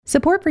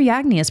Support for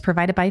Yagni is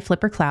provided by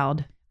Flipper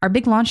Cloud. Are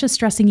big launches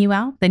stressing you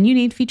out? Then you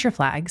need feature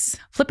flags.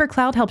 Flipper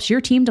Cloud helps your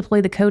team deploy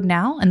the code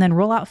now and then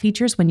roll out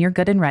features when you're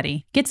good and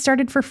ready. Get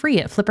started for free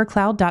at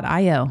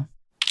flippercloud.io.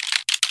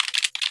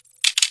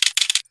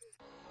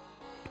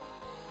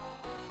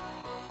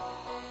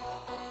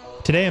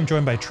 Today I'm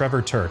joined by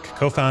Trevor Turk,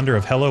 co-founder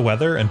of Hello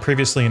Weather and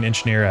previously an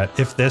engineer at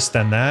If This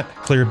Then That,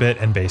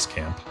 Clearbit, and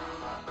Basecamp.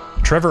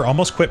 Trevor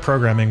almost quit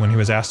programming when he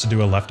was asked to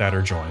do a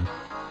left-adder join.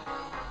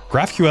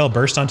 GraphQL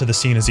burst onto the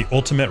scene as the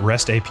ultimate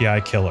REST API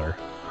killer.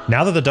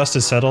 Now that the dust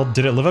has settled,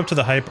 did it live up to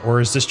the hype,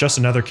 or is this just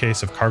another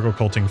case of cargo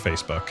culting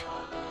Facebook?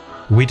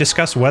 We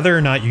discuss whether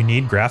or not you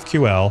need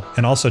GraphQL,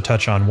 and also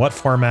touch on what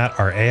format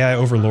our AI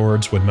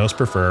overlords would most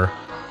prefer,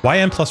 why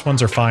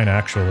N+1s are fine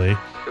actually,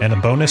 and a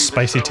bonus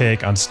spicy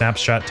take on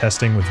snapshot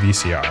testing with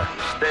VCR.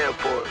 Stand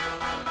for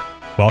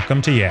it.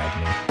 Welcome to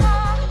Yagni.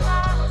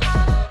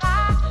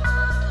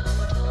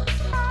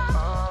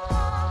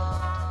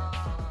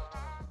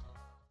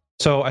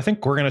 So I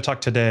think we're going to talk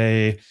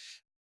today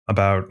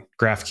about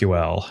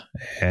GraphQL,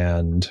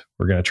 and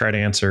we're going to try to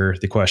answer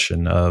the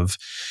question of,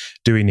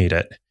 do we need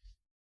it?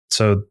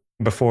 So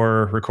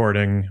before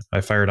recording,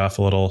 I fired off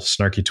a little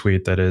snarky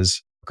tweet that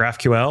is,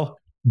 GraphQL,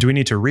 do we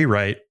need to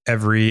rewrite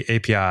every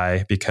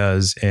API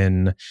because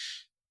in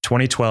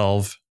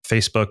 2012,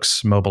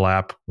 Facebook's mobile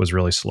app was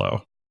really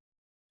slow?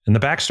 And the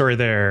backstory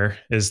there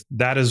is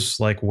that is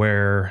like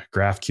where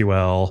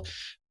GraphQL,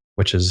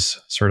 which is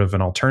sort of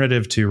an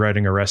alternative to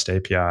writing a REST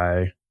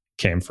API,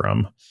 came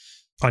from.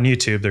 On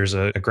YouTube, there's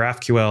a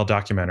GraphQL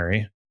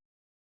documentary.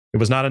 It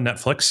was not on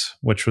Netflix,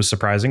 which was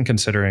surprising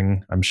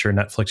considering I'm sure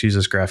Netflix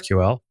uses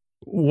GraphQL.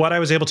 What I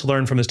was able to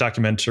learn from this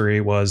documentary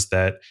was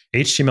that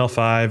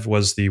HTML5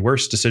 was the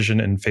worst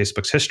decision in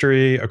Facebook's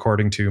history,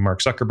 according to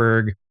Mark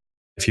Zuckerberg.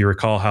 If you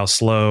recall how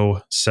slow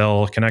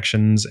cell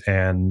connections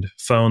and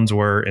phones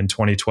were in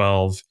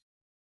 2012,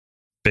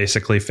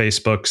 basically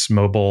Facebook's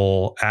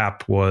mobile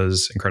app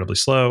was incredibly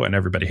slow and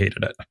everybody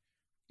hated it.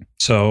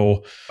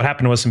 So what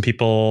happened was some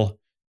people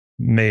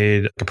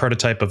made a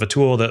prototype of a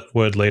tool that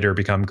would later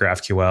become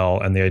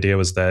GraphQL. And the idea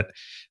was that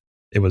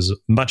it was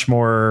much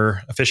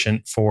more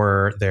efficient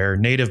for their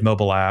native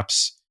mobile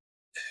apps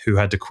who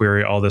had to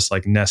query all this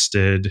like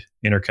nested,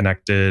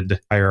 interconnected,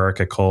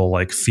 hierarchical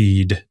like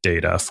feed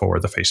data for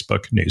the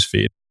Facebook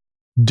newsfeed.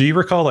 Do you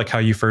recall like how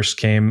you first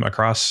came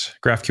across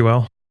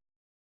GraphQL?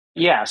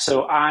 Yeah,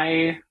 so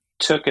I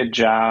took a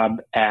job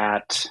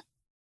at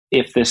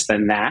If This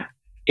Then That,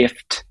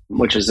 IFT,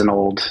 which is an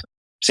old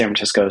San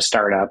Francisco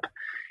startup.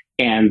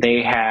 And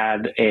they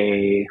had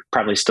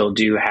probably still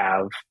do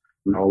have,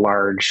 a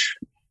large,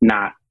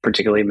 not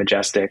particularly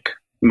majestic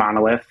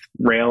monolith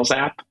Rails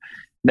app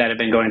that had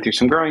been going through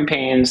some growing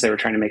pains. They were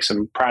trying to make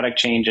some product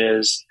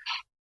changes,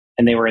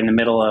 and they were in the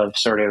middle of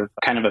sort of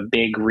kind of a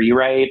big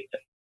rewrite,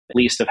 at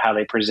least of how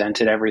they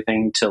presented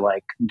everything to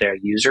like their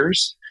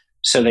users.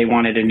 So they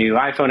wanted a new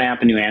iPhone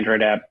app, a new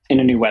Android app, and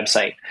a new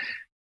website.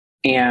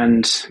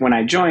 And when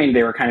I joined,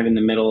 they were kind of in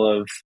the middle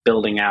of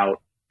building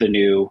out the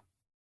new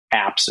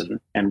apps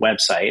and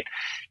website.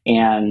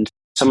 And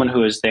someone who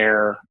was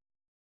there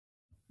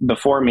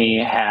before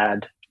me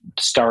had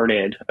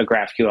started a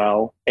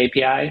GraphQL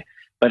API,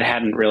 but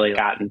hadn't really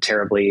gotten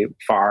terribly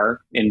far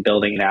in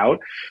building it out.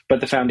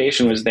 But the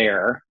foundation was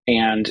there.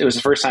 And it was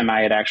the first time I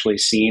had actually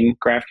seen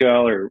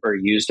GraphQL or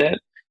used it,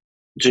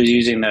 just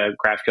using the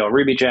GraphQL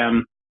Ruby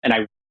gem. And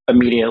I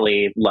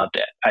immediately loved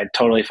it. I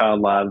totally fell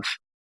in love.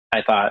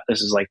 I thought this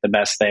is like the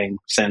best thing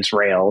since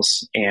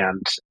Rails,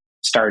 and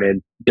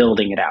started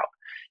building it out.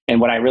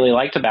 And what I really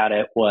liked about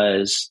it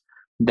was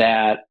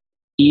that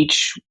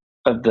each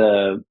of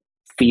the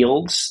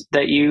fields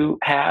that you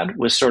had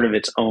was sort of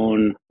its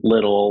own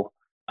little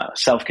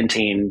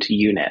self-contained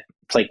unit.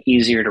 It's like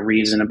easier to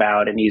reason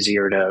about and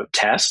easier to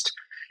test.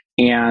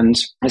 And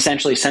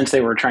essentially, since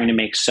they were trying to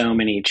make so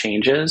many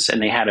changes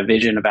and they had a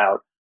vision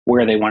about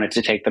where they wanted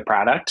to take the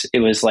product, it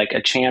was like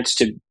a chance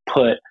to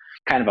put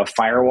kind of a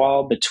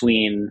firewall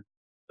between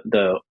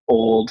the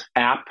old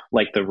app,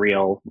 like the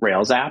real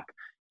Rails app,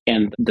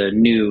 and the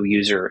new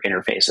user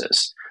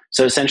interfaces.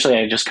 So essentially,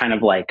 I just kind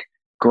of like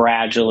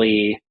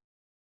gradually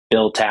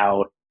built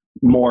out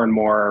more and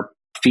more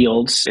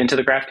fields into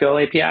the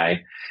GraphQL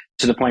API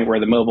to the point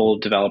where the mobile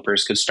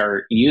developers could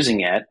start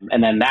using it.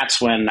 And then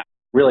that's when I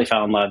really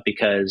fell in love,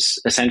 because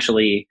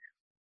essentially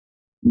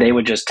they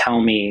would just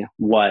tell me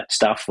what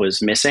stuff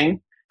was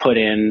missing, put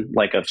in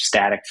like a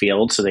static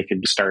field so they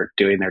could start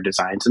doing their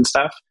designs and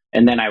stuff.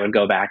 And then I would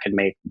go back and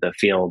make the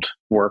field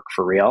work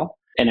for real.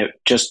 And it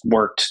just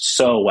worked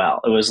so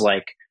well. It was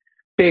like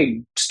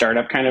big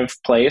startup kind of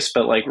place,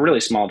 but like really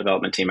small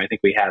development team. I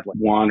think we had like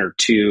 1 or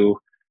 2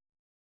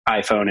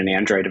 iPhone and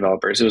Android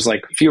developers. It was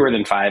like fewer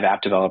than 5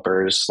 app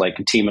developers, like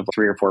a team of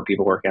 3 or 4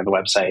 people working on the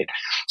website.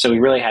 So we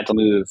really had to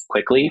move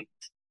quickly.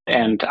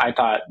 And I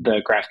thought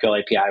the GraphQL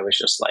API was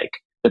just like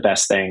the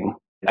best thing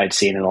I'd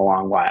seen in a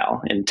long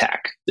while in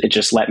tech. It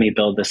just let me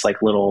build this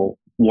like little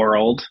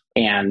world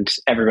and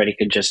everybody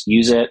could just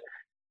use it.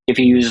 If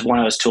you use one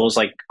of those tools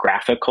like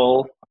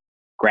GraphQL,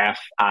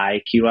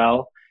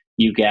 GraphQL,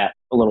 you get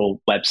a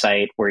little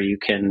website where you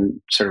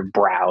can sort of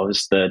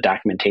browse the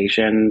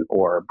documentation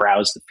or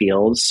browse the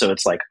fields. So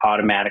it's like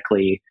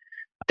automatically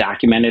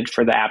documented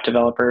for the app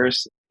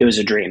developers. It was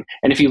a dream.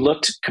 And if you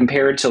looked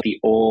compared to the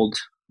old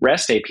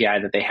REST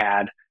API that they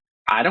had,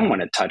 I don't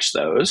want to touch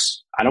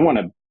those. I don't want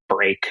to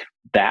break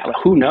that.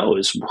 Who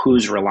knows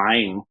who's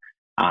relying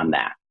on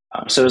that?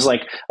 So it was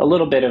like a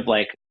little bit of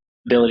like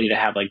ability to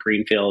have like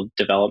greenfield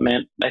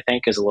development, I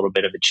think, is a little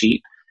bit of a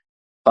cheat.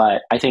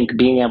 But I think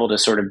being able to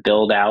sort of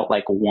build out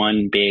like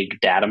one big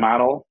data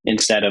model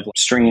instead of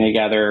stringing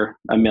together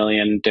a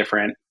million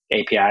different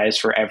APIs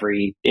for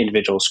every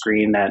individual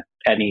screen that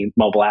any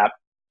mobile app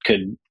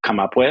could come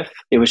up with,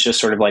 it was just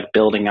sort of like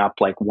building up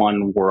like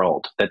one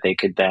world that they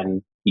could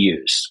then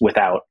use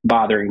without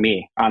bothering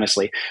me,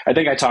 honestly. I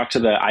think I talked to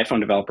the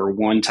iPhone developer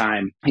one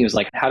time. He was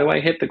like, how do I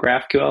hit the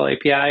GraphQL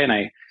API? And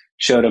I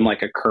showed him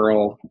like a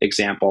curl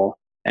example,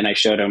 and I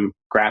showed him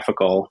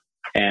graphical,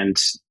 and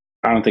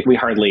I don't think we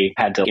hardly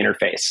had to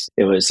interface.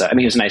 It was,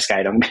 he was a nice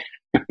guy, don't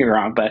get me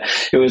wrong, but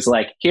it was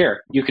like,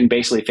 here, you can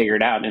basically figure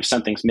it out. And if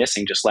something's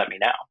missing, just let me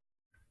know.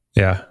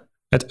 Yeah.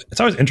 It's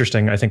always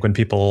interesting, I think, when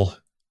people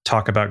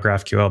talk about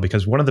GraphQL,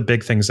 because one of the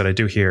big things that I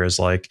do here is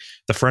like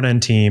the front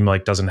end team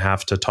like doesn't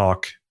have to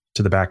talk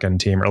to the back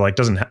end team, or like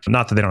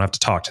not that they don't have to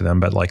talk to them,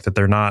 but like that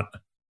they're not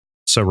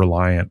so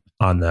reliant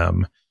on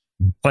them.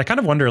 But I kind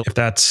of wonder if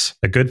that's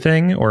a good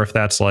thing or if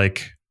that's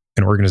like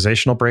an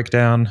organizational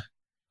breakdown.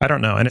 I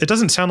don't know. And it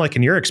doesn't sound like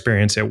in your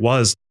experience it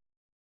was.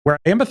 Where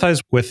I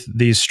empathize with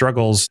these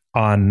struggles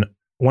on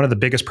one of the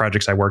biggest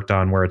projects I worked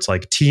on, where it's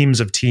like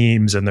teams of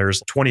teams and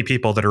there's 20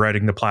 people that are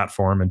writing the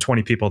platform and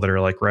 20 people that are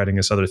like writing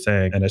this other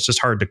thing. And it's just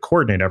hard to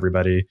coordinate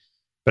everybody.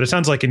 But it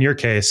sounds like in your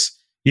case,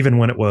 even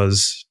when it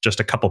was just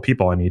a couple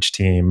people on each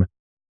team,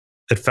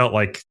 it felt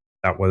like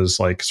that was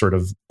like sort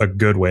of a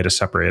good way to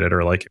separate it,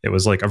 or like it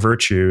was like a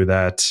virtue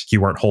that you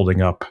weren't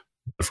holding up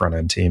the front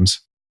end teams.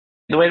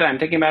 The way that I'm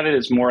thinking about it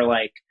is more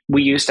like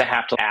we used to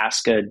have to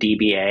ask a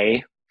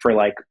DBA for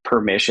like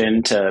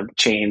permission to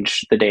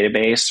change the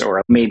database,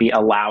 or maybe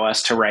allow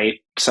us to write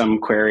some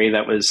query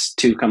that was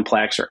too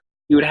complex, or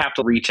you would have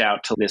to reach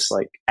out to this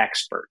like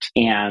expert.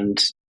 And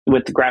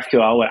with the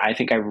GraphQL, what I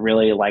think I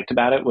really liked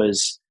about it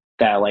was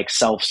that like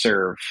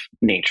self-serve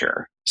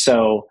nature.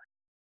 So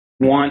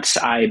once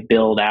I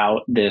build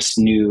out this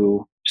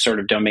new sort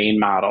of domain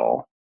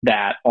model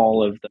that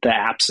all of the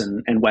apps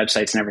and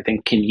websites and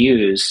everything can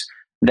use,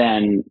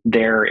 then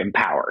they're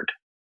empowered.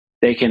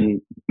 They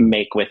can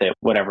make with it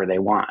whatever they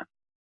want.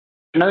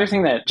 Another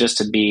thing that, just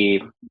to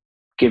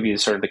give you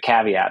sort of the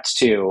caveats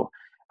too,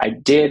 I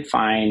did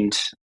find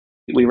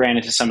we ran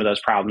into some of those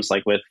problems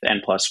like with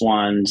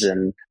N+1s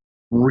and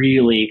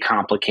really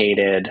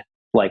complicated,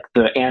 like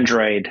the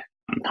Android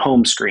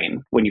home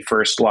screen when you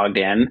first logged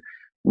in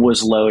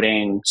was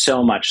loading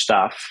so much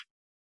stuff.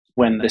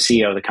 When the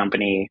CEO of the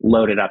company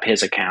loaded up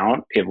his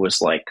account, it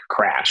was like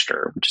crashed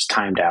or just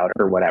timed out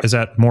or whatever. Is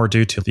that more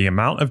due to the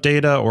amount of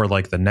data or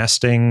like the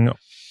nesting?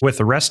 With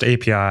the REST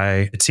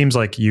API, it seems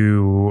like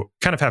you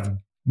kind of have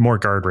more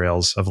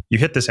guardrails of you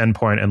hit this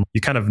endpoint and you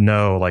kind of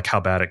know like how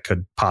bad it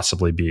could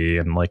possibly be.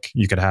 And like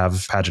you could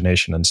have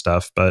pagination and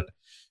stuff. But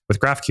with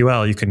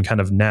GraphQL, you can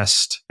kind of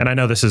nest. And I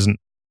know this isn't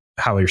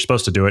how you're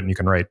supposed to do it, and you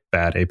can write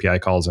bad API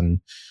calls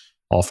in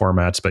all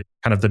formats. But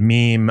kind of the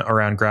meme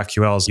around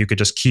GraphQL is you could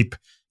just keep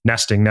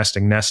nesting,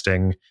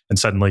 and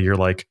suddenly you're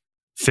like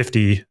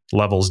 50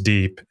 levels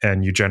deep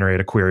and you generate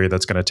a query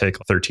that's going to take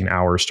 13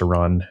 hours to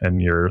run,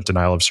 and you're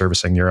denial of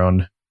servicing your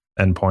own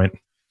endpoint.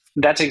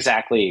 That's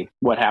exactly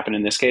what happened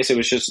in this case. It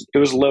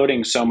was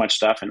loading so much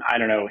stuff. And I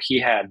don't know, he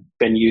had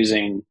been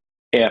using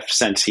if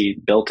since he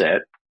built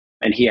it,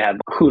 and he had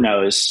who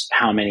knows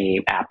how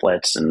many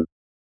applets, and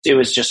it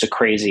was just a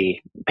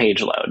crazy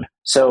page load.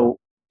 So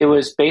it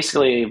was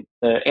basically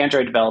the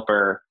Android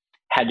developer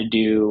had to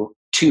do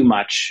too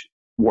much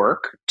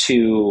work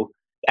to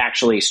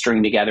actually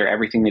string together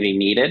everything that he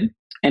needed.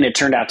 And it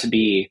turned out to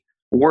be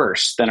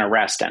worse than a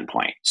REST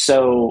endpoint.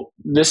 So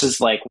this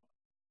is like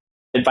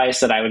advice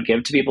that I would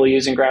give to people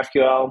using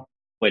GraphQL,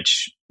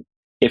 which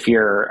if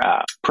you're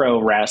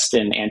pro REST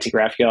and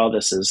anti-GraphQL,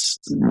 this is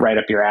right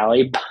up your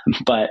alley.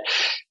 But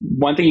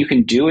one thing you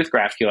can do with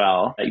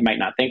GraphQL that you might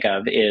not think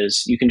of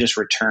is you can just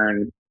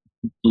return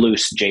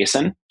loose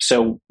JSON.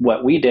 So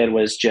what we did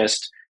was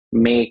just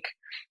make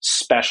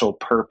special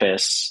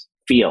purpose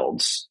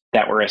fields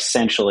that were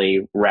essentially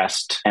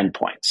REST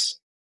endpoints.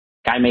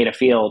 I made a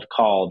field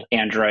called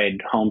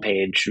Android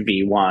homepage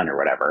V1 or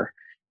whatever,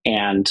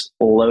 and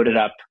loaded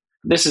up.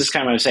 This is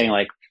kind of what I'm saying,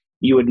 like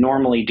you would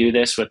normally do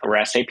this with the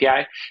REST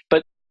API,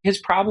 but his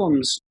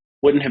problems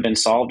wouldn't have been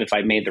solved if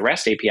I made the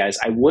REST APIs.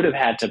 I would have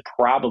had to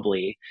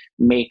probably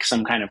make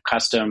some kind of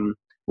custom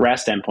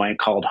REST endpoint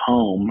called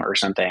home or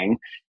something,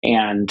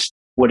 and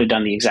would have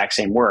done the exact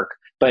same work.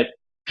 But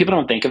people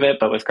don't think of it,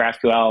 but with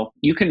GraphQL,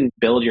 you can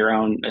build your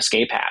own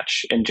escape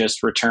hatch and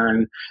just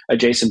return a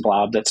JSON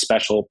blob that's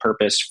special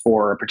purpose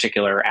for a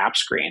particular app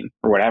screen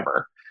or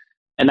whatever.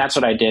 And that's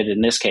what I did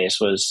in this case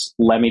was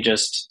let me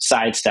just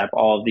sidestep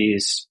all of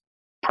these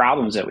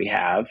problems that we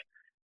have,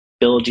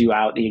 build you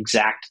out the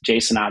exact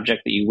JSON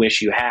object that you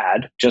wish you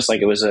had, just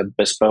like it was a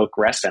bespoke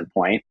REST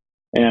endpoint,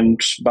 and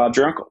Bob's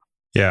your uncle.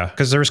 Yeah,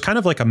 because there's kind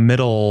of like a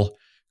middle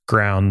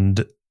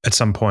ground at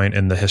some point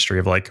in the history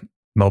of like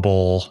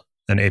mobile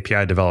and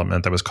API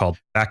development that was called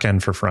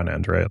backend for front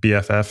end, right?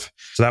 BFF.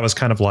 So that was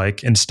kind of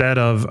like, instead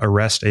of a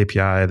REST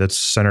API that's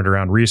centered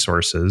around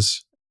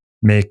resources,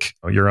 make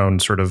your own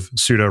sort of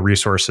pseudo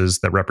resources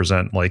that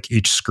represent like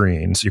each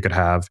screen. So you could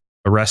have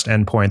a REST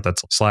endpoint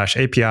that's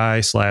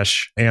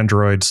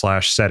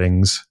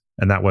 /API/Android/settings,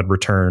 and that would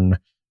return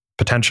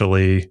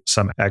potentially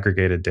some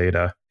aggregated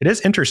data. It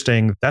is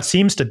interesting. That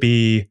seems to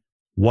be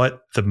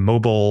what the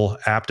mobile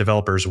app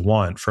developers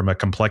want from a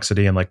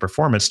complexity and like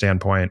performance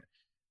standpoint.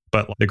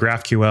 But the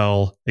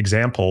GraphQL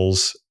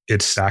examples,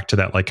 it's back to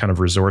that like kind of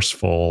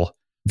resourceful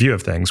view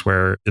of things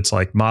where it's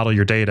like model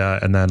your data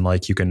and then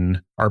like you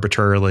can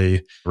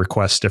arbitrarily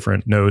request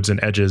different nodes and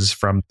edges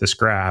from this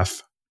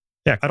graph.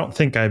 Yeah, I don't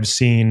think I've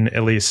seen,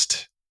 at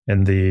least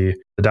in the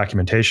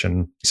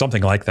documentation,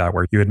 something like that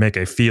where you would make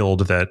a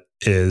field that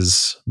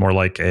is more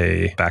like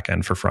a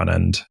backend for front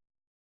end.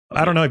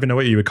 I don't even know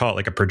what you would call it,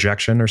 like a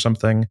projection or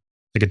something,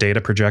 like a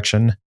data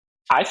projection.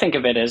 I think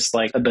of it as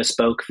like a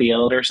bespoke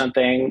field or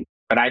something,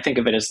 but I think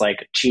of it as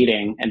like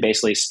cheating and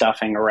basically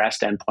stuffing a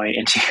REST endpoint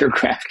into your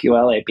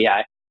GraphQL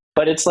API.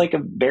 But it's like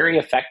a very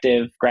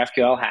effective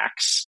GraphQL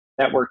hacks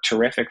that work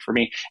terrific for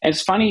me. And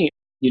it's funny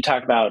you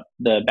talk about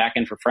the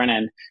backend for front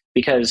end,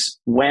 because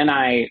when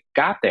I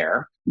got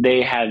there,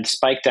 they had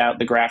spiked out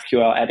the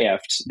GraphQL at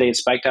IFT. They had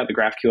spiked out the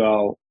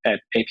GraphQL at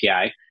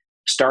API,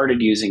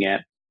 started using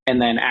it,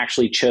 and then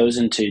actually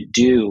chosen to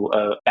do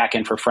a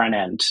backend for front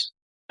end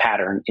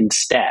pattern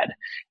instead.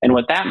 And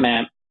what that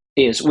meant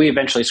is we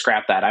eventually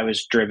scrapped that. I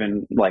was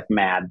driven like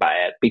mad by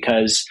it,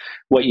 because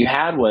what you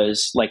had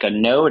was like a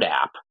Node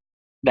app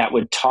that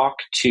would talk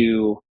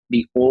to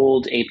the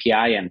old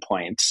API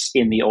endpoints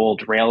in the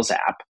old Rails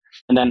app.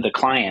 And then the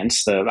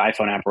clients, the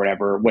iPhone app or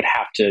whatever, would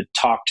have to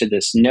talk to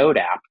this Node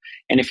app.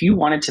 And if you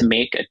wanted to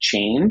make a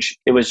change,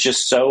 it was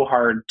just so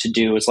hard to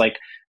do. It's like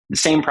the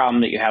same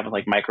problem that you have with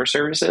like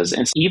microservices.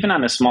 And even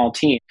on a small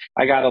team,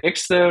 I got to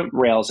fix the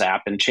Rails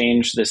app and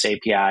change this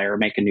API or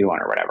make a new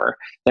one or whatever.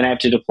 Then I have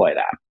to deploy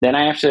that. Then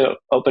I have to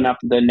open up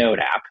the Node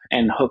app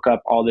and hook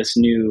up all this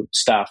new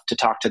stuff to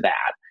talk to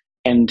that.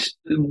 And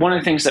one of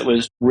the things that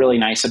was really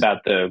nice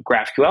about the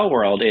GraphQL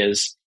world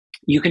is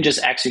you can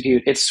just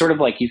execute. It's sort of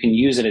like you can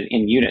use it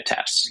in unit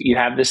tests. You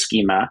have this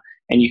schema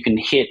and you can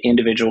hit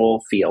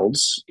individual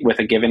fields with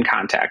a given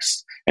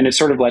context. And it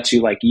sort of lets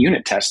you like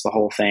unit test the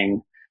whole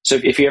thing. So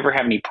if you ever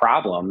have any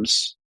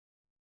problems,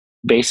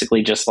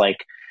 basically just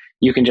like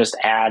you can just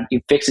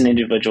you fix an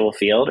individual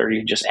field, or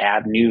you can just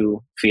add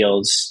new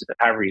fields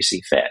however you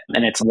see fit.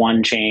 And it's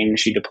one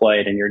change, you deploy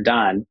it and you're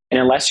done. And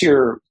unless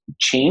you're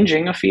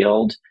changing a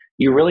field,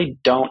 you really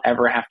don't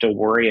ever have to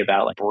worry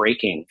about like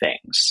breaking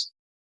things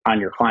on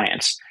your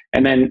clients.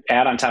 And then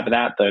add on top of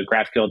that the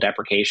GraphQL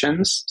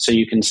deprecations. So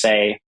you can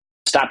say,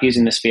 stop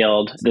using this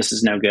field. This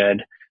is no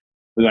good.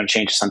 We want to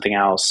change to something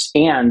else.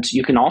 And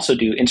you can also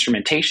do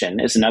instrumentation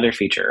is another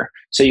feature.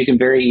 So you can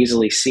very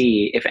easily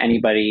see if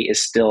anybody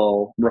is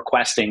still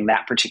requesting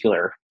that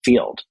particular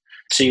field.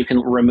 So you can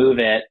remove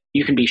it.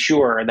 You can be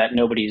sure that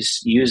nobody's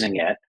using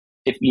it.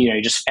 If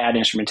you just add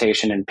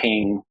instrumentation and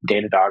ping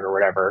Datadog or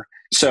whatever.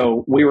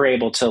 So we were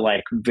able to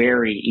like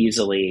very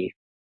easily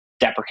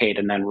deprecate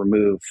and then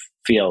remove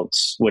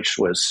fields, which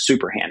was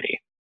super handy.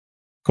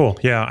 Cool.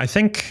 Yeah, I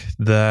think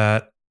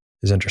that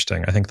is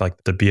interesting. I think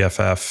like the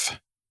BFF,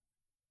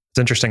 it's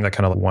interesting that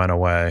kind of went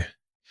away.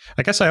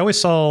 I guess I always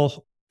saw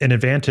an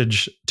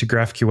advantage to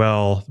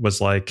GraphQL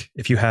was like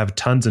if you have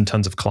tons and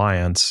tons of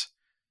clients.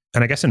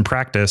 And I guess in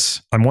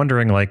practice, I'm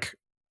wondering like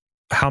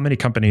how many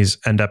companies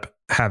end up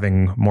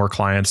having more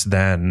clients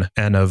than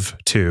N of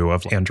 2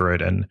 of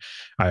Android and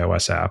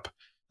iOS app.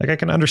 Like I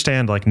can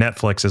understand like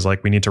Netflix is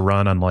like we need to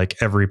run on like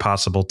every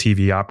possible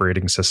TV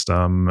operating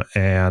system,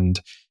 and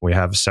we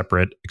have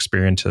separate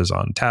experiences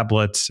on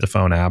tablets, the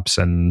phone apps,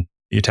 and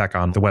you tack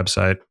on the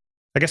website.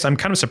 I guess I'm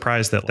kind of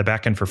surprised that the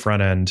backend for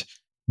front end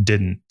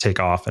didn't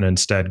take off and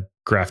instead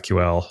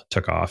GraphQL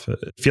took off. It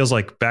feels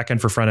like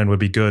backend for front end would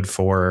be good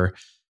for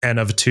N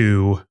of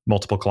 2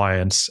 multiple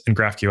clients, and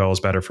GraphQL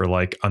is better for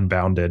like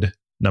unbounded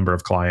number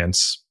of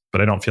clients. But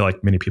I don't feel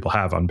like many people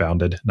have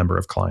unbounded number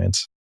of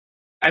clients.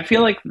 I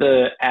feel like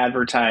the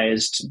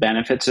advertised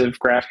benefits of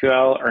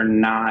GraphQL are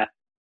not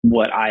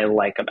what I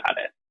like about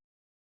it.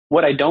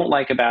 What I don't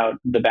like about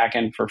the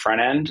backend for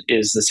front end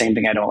is the same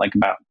thing I don't like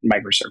about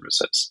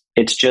microservices.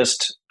 It's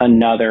just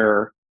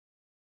another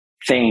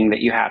thing that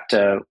you have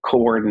to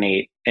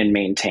coordinate and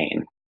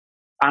maintain.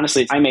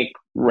 Honestly, I make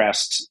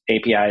REST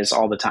APIs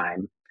all the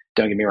time.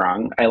 Don't get me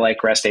wrong. I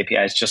like REST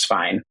APIs just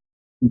fine.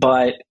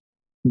 But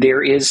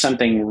there is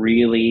something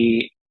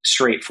really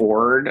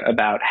straightforward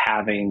about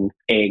having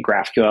a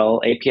GraphQL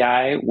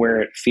API where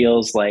it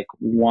feels like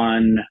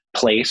one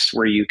place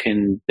where you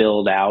can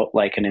build out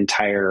like an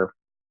entire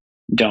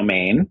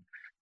domain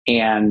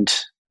and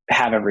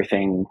have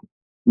everything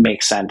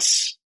make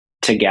sense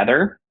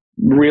together.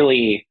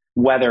 Really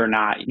whether or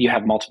not you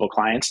have multiple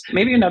clients.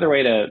 Maybe another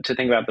way to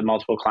think about the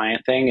multiple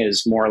client thing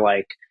is more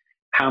like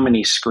how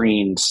many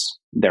screens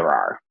there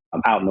are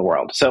out in the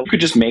world. So you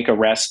could just make a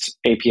REST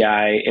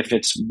API. If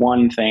it's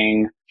one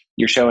thing,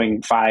 you're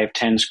showing 5,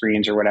 10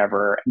 screens or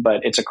whatever,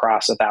 but it's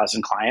across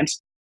 1,000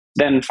 clients,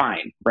 then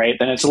fine, right?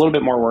 Then it's a little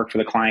bit more work for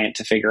the client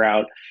to figure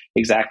out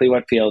exactly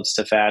what fields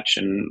to fetch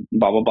and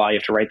blah, blah, blah. You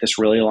have to write this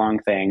really long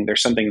thing.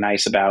 There's something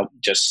nice about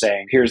just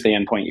saying, here's the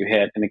endpoint you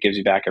hit, and it gives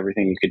you back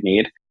everything you could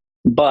need.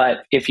 But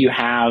if you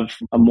have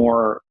a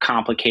more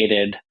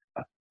complicated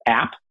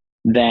app,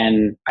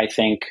 then I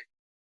think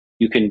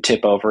you can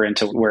tip over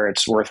into where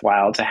it's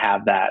worthwhile to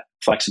have that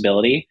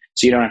flexibility.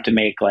 So you don't have to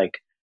make like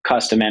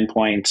custom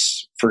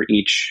endpoints for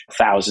each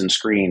 1,000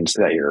 screens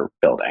that you're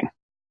building.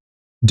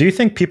 Do you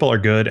think people are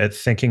good at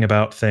thinking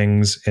about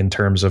things in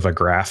terms of a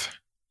graph?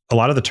 A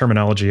lot of the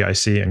terminology I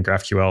see in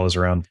GraphQL is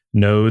around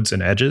nodes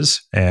and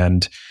edges.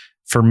 And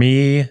for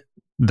me,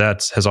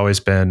 that has always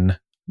been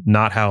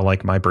not how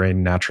like my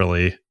brain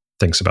naturally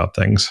thinks about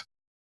things.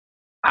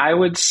 I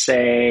would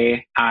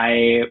say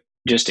I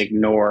just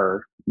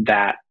ignore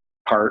that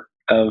part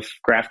of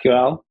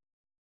GraphQL.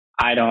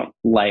 I don't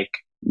like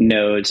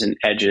nodes and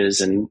edges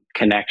and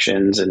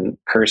connections and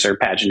cursor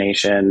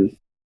pagination.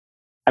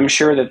 I'm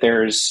sure that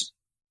there's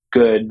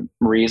good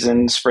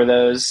reasons for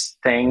those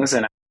things.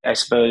 And I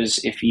suppose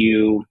if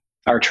you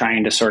are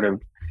trying to sort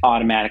of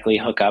automatically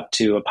hook up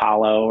to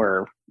Apollo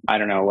or I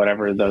don't know,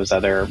 whatever those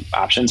other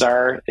options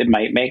are, it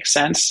might make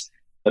sense.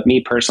 But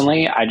me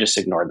personally, I just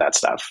ignored that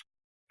stuff.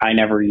 I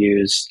never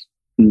used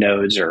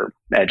nodes or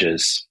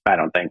edges, I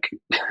don't think.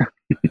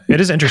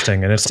 It is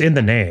interesting, and it's in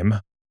the name,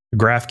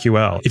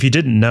 GraphQL. If you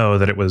didn't know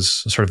that it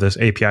was sort of this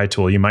API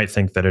tool, you might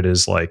think that it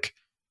is like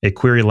a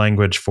query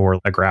language for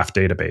a graph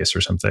database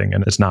or something,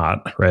 and it's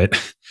not, right?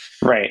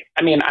 Right.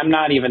 I mean, I'm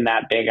not even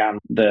that big on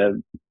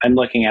I'm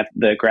looking at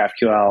the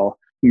GraphQL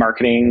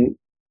marketing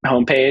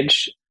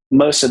homepage.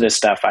 Most of this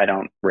stuff I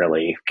don't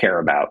really care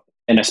about,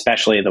 and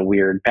especially the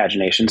weird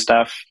pagination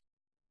stuff.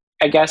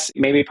 I guess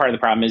maybe part of the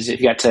problem is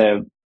if you got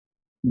to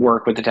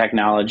work with the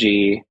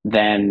technology,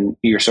 then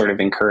you're sort of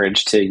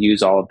encouraged to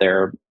use all of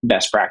their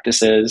best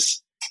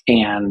practices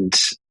and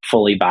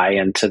fully buy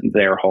into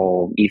their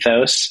whole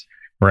ethos.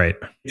 Right.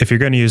 If you're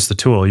going to use the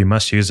tool, you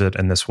must use it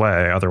in this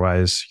way.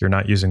 Otherwise, you're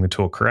not using the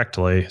tool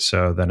correctly.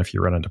 So then if you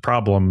run into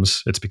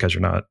problems, it's because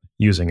you're not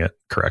using it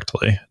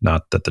correctly,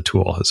 not that the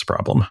tool has a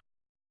problem.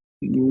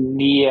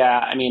 Yeah.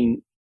 I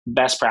mean,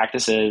 best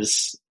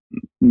practices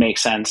make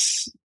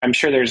sense. I'm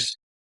sure there's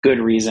good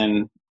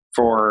reason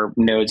for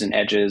nodes and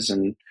edges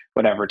and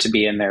whatever to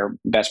be in their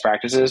best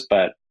practices.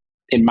 But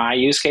in my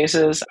use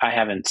cases, I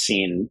haven't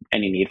seen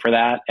any need for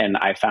that. And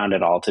I found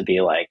it all to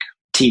be like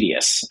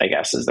tedious, I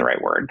guess is the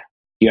right word.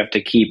 You have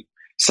to keep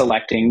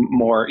selecting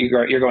more.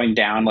 You're going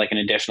down like an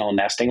additional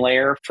nesting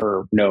layer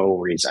for no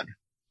reason.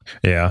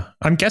 Yeah.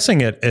 I'm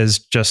guessing it is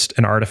just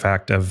an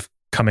artifact of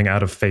coming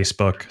out of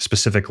Facebook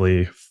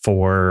specifically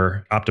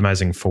for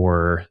optimizing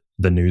for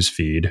the news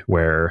feed,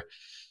 where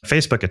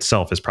Facebook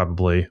itself is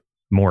probably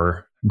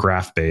more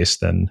graph-based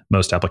than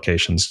most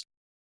applications.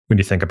 When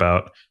you think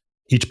about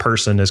each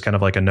person is kind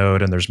of like a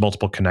node and there's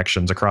multiple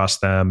connections across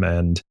them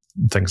and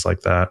things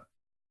like that.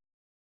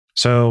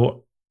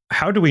 So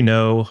how do we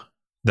know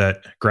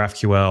that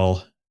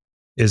GraphQL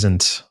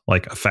isn't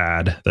like a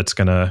fad that's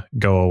going to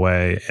go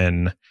away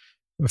in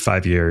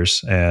 5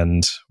 years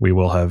and we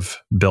will have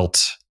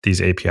built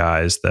these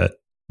APIs that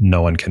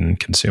no one can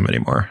consume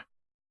anymore?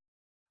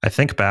 I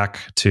think back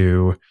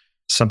to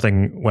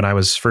something when I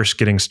was first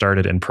getting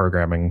started in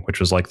programming, which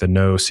was like the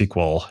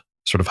NoSQL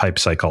sort of hype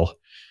cycle.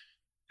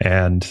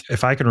 And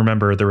if I can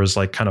remember, there was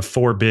like kind of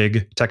 4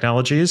 big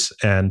technologies,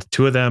 and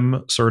 2 of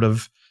them sort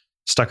of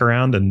stuck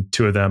around, and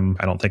 2 of them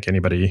I don't think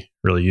anybody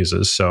really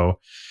uses. So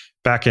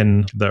back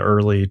in the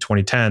early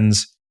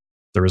 2010s,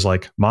 there was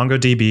like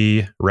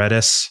MongoDB,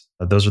 Redis.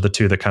 Those are the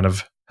 2 that kind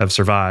of have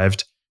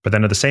survived. But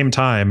then at the same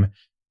time,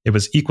 it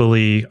was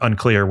equally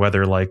unclear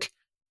whether like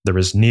there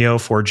was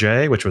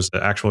Neo4j, which was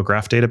the actual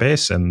graph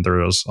database, and there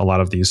was a lot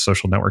of these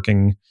social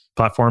networking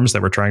platforms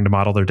that were trying to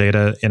model their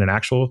data in an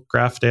actual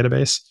graph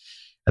database.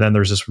 And then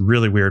there's this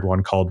really weird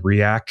one called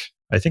React.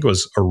 I think it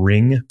was a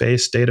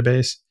ring-based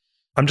database.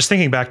 I'm just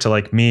thinking back to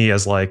like me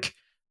as like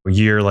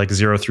year like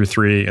 0 through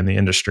 3 in the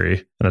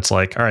industry. And it's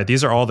like, all right,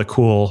 these are all the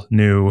cool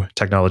new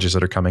technologies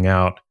that are coming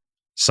out.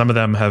 Some of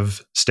them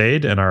have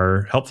stayed and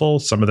are helpful.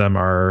 Some of them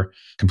are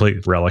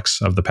complete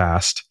relics of the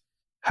past.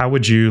 How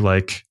would you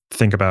like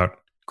think about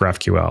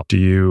GraphQL? Do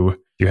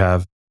you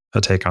have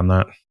a take on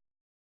that?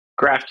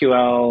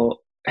 GraphQL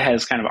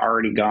has kind of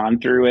already gone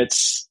through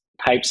its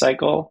hype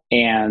cycle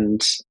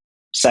and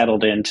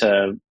settled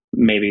into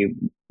maybe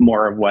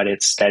more of what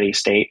its steady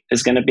state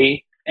is going to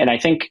be. And I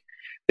think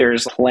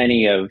there's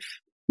plenty of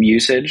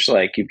usage,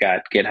 like you've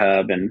got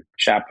GitHub and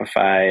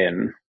Shopify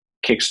and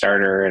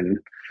Kickstarter, and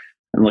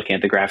I'm looking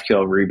at the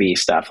GraphQL Ruby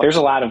stuff. There's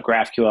a lot of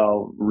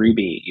GraphQL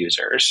Ruby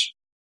users.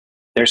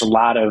 There's a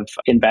lot of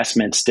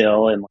investment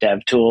still in dev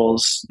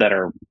tools that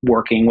are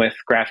working with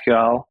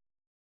GraphQL.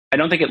 I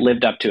don't think it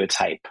lived up to its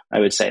hype. I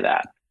would say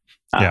that.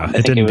 Yeah,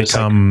 it didn't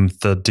become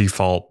the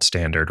default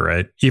standard,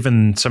 right?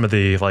 Even some of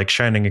the like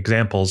shining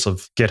examples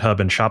of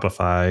GitHub and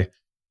Shopify,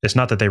 it's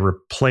not that they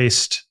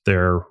replaced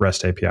their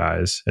REST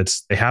APIs.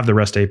 It's they have the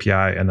REST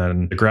API, and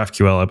then the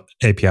GraphQL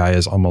API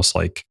is almost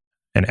like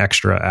an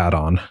extra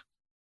add-on.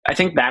 I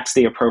think that's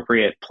the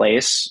appropriate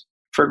place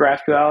for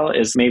GraphQL.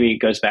 Is maybe it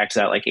goes back to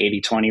that like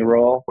 80-20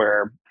 rule,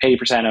 where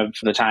 80% of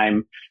the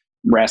time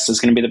REST is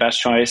going to be the best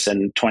choice,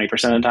 and 20%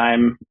 of the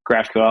time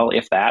GraphQL,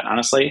 if that,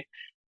 honestly.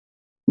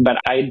 But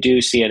I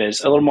do see it as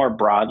a little more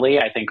broadly.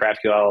 I think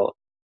GraphQL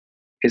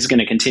is going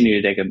to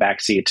continue to take a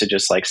backseat to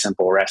just like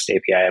simple REST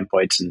API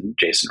endpoints and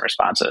JSON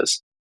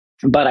responses.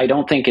 But I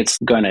don't think it's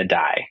going to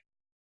die.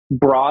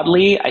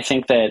 Broadly, I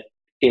think that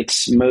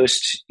it's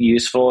most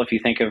useful if you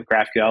think of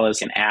GraphQL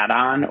as an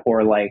add-on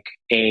or like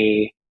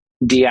a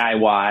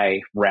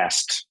DIY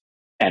REST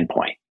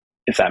endpoint,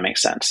 if that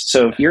makes sense.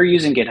 So if you're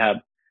using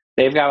GitHub,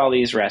 they've got all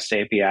these REST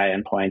API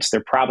endpoints. They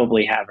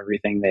probably have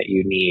everything that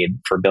you need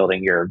for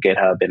building your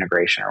GitHub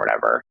integration or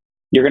whatever.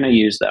 You're going to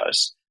use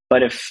those.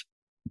 But if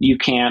you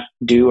can't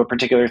do a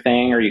particular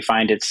thing, or you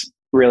find it's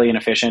really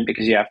inefficient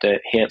because you have to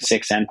hit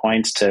 6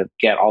 endpoints to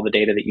get all the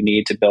data that you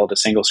need to build a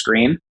single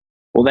screen,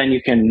 well, then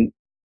you can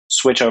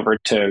switch over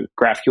to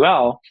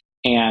GraphQL,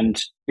 and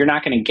you're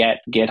not going to get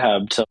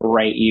GitHub to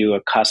write you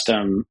a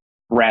custom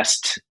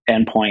REST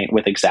endpoint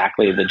with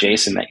exactly the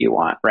JSON that you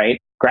want, right?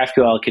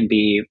 GraphQL can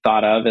be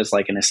thought of as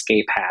like an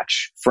escape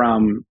hatch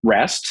from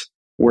REST,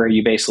 where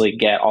you basically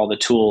get all the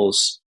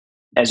tools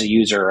as a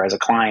user or as a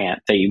client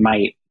that you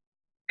might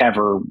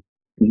ever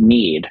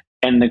need.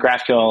 And the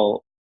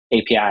GraphQL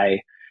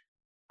API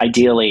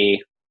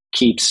ideally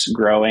keeps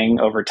growing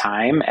over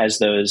time as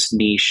those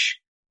niche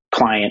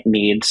client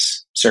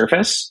needs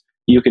surface.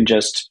 You can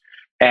just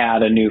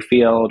add a new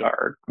field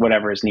or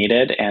whatever is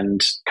needed.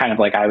 And kind of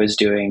like I was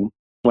doing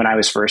when I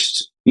was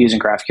first using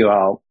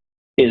GraphQL,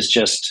 is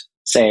just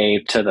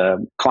say to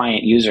the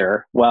client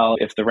user, well,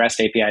 if the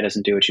REST API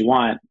doesn't do what you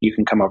want, you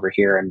can come over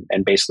here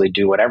and basically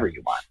do whatever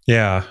you want.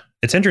 Yeah.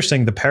 It's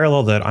interesting. The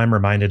parallel that I'm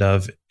reminded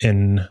of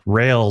in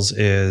Rails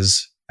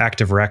is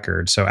active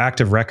record. So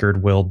active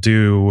record will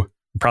do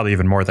probably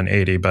even more than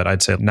 80, but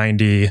I'd say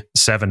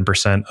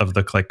 97% of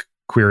the like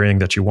querying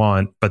that you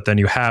want. But then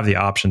you have the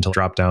option to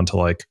drop down to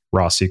like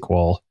raw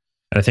SQL.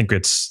 And I think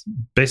it's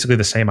basically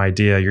the same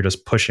idea. You're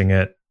just pushing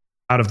it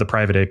out of the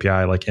private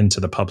API, like into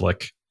the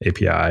public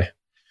API.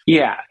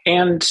 Yeah.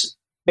 And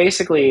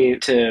basically,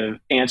 to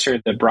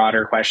answer the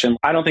broader question,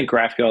 I don't think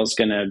GraphQL is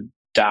going to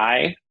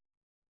die.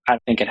 I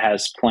think it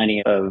has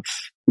plenty of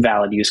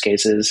valid use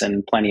cases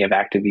and plenty of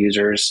active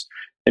users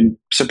and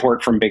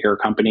support from bigger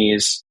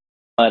companies.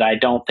 But I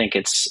don't think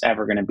it's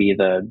ever going to be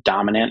the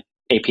dominant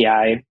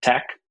API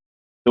tech.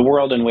 The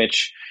world in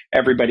which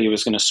everybody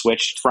was going to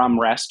switch from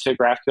REST to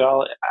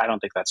GraphQL, I don't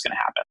think that's going to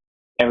happen.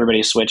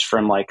 Everybody switched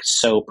from like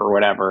SOAP or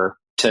whatever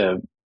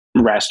to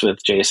REST with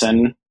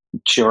JSON.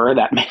 Sure,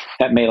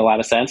 that made a lot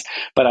of sense.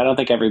 But I don't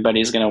think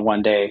everybody's going to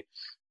one day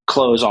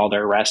close all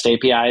their REST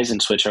APIs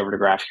and switch over to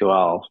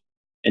GraphQL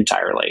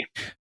entirely.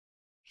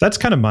 That's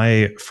kind of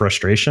my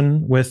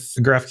frustration with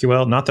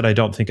GraphQL. Not that I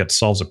don't think it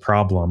solves a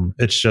problem.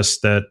 It's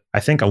just that I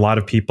think a lot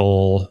of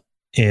people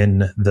in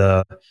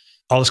the,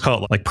 I'll just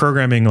call it like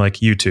programming like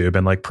YouTube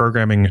and like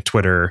programming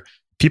Twitter,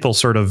 people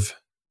sort of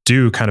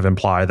do kind of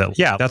imply that,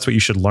 yeah, that's what you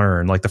should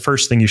learn. Like the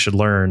first thing you should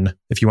learn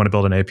if you want to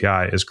build an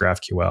API is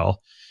GraphQL.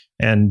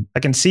 And I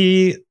can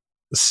see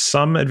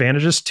some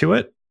advantages to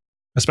it,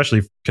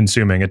 especially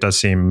consuming. It does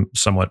seem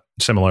somewhat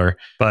similar.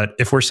 But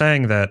if we're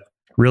saying that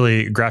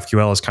really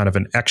GraphQL is kind of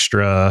an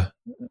extra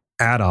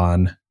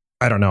add-on,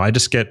 I don't know. I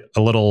just get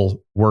a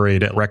little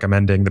worried at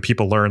recommending that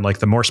people learn like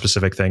the more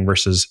specific thing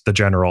versus the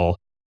general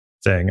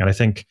thing. And I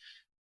think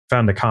I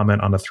found a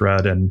comment on a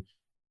thread in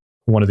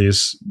one of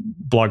these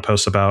blog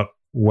posts about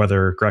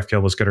whether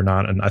GraphQL was good or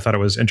not. And I thought it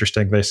was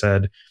interesting. They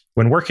said,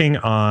 when working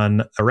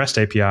on a REST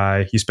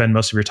API, you spend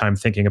most of your time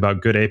thinking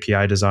about good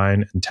API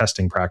design and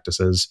testing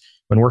practices.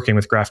 When working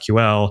with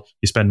GraphQL,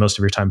 you spend most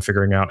of your time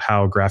figuring out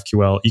how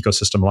GraphQL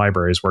ecosystem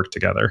libraries work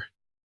together.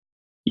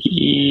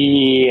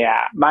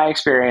 Yeah, my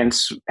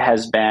experience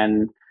has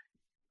been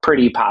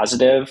pretty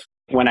positive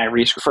when I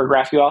reach for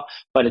GraphQL,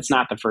 but it's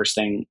not the first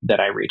thing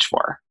that I reach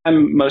for.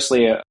 I'm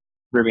mostly a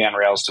Ruby on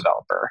Rails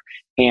developer.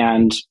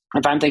 And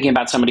if I'm thinking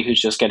about somebody who's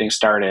just getting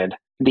started,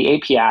 the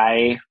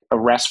API, a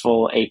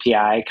RESTful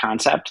API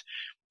concept,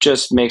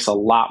 just makes a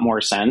lot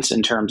more sense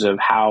in terms of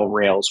how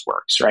Rails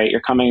works, right?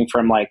 You're coming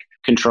from like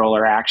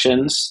controller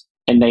actions,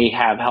 and they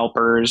have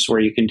helpers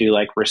where you can do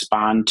like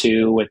respond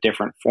to with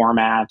different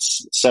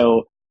formats.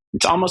 So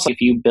it's almost like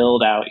if you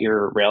build out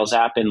your Rails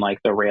app in like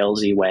the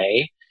Railsy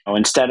way,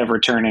 instead of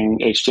returning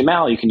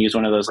HTML, you can use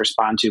one of those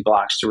respond to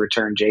blocks to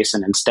return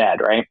JSON instead,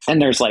 right?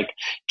 And there's like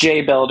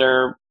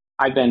JBuilder.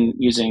 I've been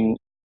using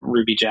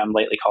Ruby gem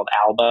lately called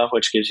Alba,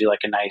 which gives you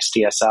like a nice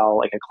DSL,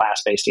 like a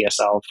class-based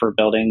DSL for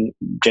building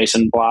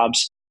JSON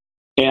blobs.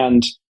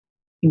 And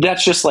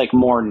that's just like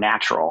more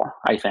natural,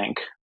 I think,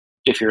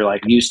 if you're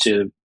like used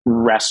to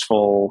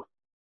RESTful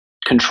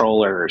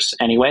controllers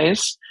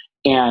anyways.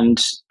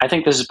 And I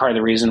think this is part of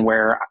the reason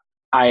where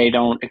I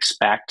don't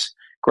expect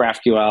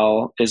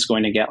GraphQL is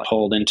going to get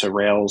pulled into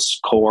Rails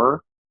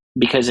core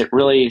because it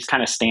really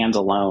kind of stands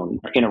alone.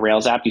 In a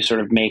Rails app, you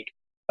sort of make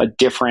a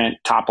different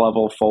top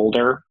level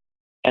folder,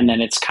 and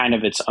then it's kind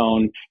of its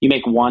own. You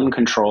make one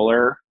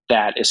controller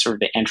that is sort of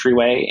the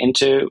entryway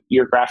into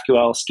your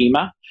GraphQL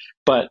schema,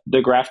 but the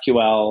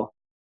GraphQL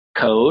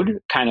code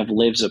kind of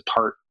lives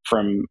apart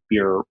from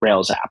your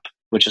Rails app,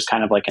 which is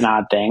kind of like an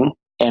odd thing.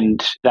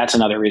 And that's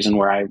another reason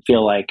where I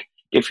feel like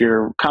if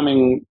you're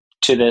coming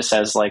to this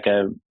as like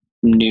a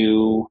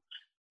new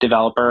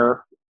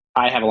developer,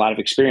 I have a lot of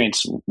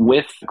experience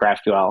with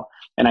GraphQL,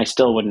 and I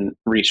still wouldn't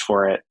reach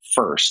for it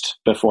first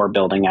before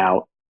building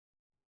out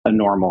a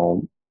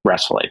normal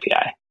RESTful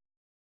API.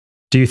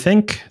 Do you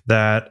think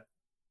that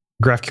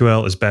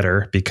GraphQL is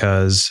better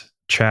because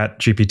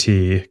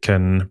ChatGPT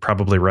can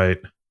probably write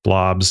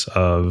blobs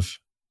of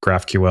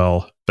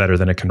GraphQL better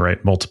than it can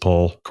write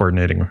multiple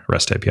coordinating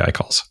REST API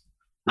calls?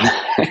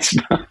 I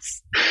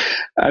suppose.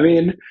 I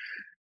mean,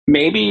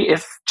 maybe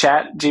if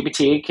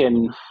ChatGPT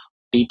can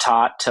be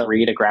taught to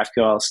read a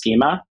GraphQL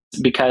schema,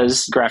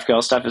 because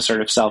GraphQL stuff is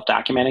sort of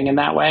self-documenting in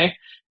that way,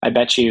 I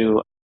bet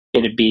you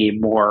it'd be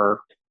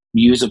more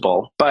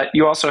usable. But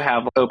you also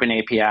have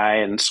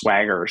OpenAPI and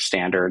Swagger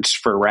standards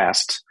for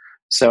REST.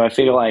 So I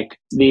feel like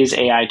these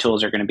AI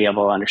tools are going to be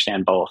able to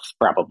understand both,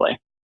 probably.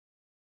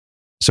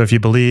 So if you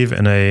believe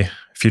in a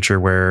future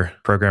where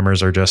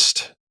programmers are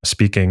just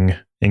speaking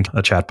in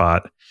a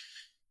chatbot,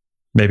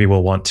 maybe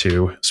we'll want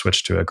to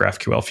switch to a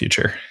GraphQL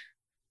future.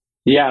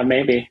 Yeah,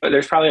 maybe. But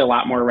there's probably a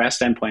lot more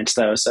REST endpoints,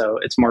 though, so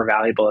it's more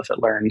valuable if it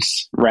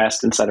learns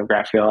REST instead of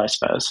GraphQL, I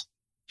suppose.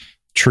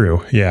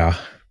 True, yeah.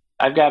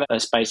 I've got a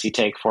spicy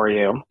take for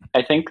you.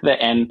 I think the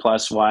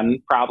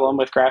N+1 problem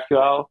with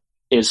GraphQL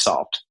is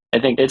solved. I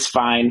think it's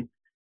fine.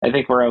 I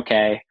think we're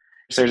okay.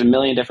 So there's a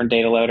million different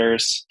data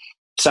loaders,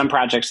 some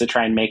projects that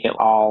try and make it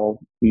all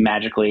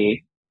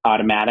magically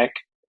automatic.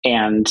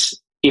 And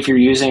if you're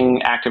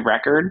using Active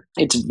Record,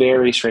 it's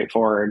very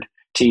straightforward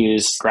to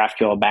use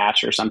GraphQL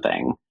batch or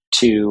something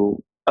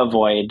to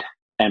avoid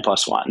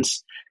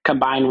N+1s.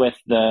 Combined with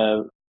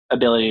the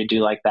ability to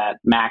do like that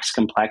max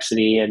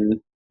complexity and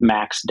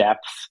max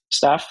depth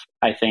stuff,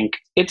 I think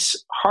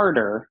it's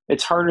harder.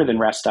 It's harder than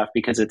REST stuff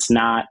because it's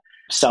not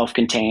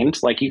self-contained.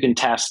 Like you can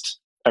test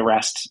a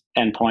REST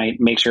endpoint,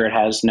 make sure it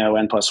has no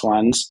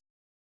N+1s,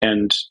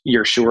 and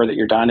you're sure that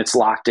you're done. It's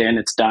locked in,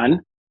 it's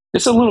done.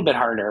 It's a little bit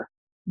harder,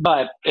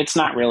 but it's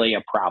not really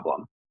a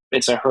problem.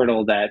 It's a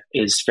hurdle that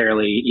is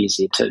fairly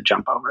easy to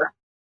jump over.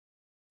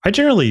 I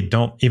generally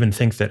don't even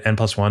think that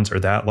N+1s are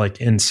that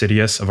like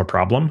insidious of a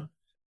problem.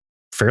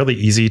 Fairly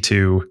easy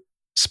to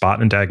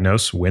spot and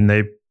diagnose when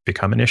they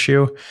become an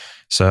issue.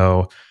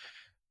 So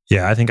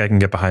yeah, I think I can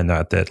get behind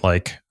that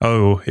like,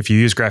 oh, if you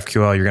use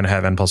GraphQL, you're going to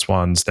have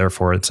N+1s,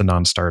 therefore it's a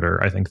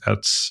non-starter. I think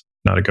that's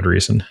not a good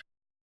reason.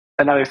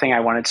 Another thing I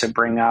wanted to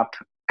bring up,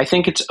 I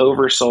think it's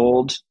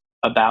oversold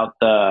about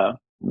the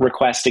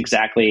request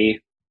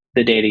exactly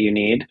the data you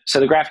need. So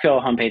the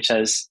GraphQL homepage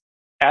says,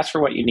 ask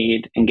for what you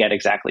need and get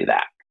exactly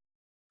that,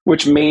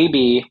 which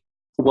maybe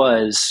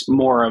was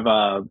more of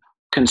a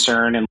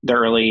concern in the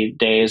early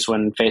days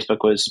when Facebook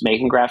was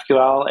making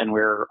GraphQL and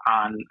we're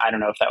on, I don't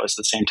know if that was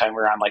the same time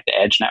we were on like the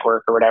Edge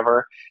network or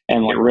whatever,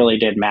 and it really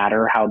did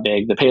matter how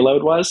big the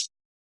payload was.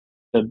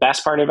 The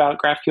best part about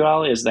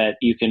GraphQL is that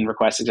you can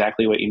request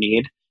exactly what you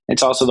need.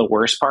 It's also the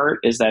worst part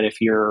is that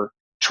if you're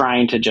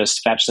trying to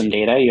just fetch some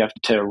data, you have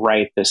to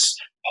write this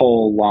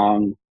whole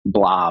long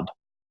blob.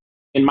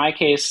 In my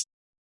case,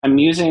 I'm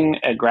using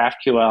a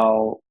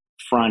GraphQL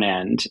front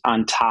end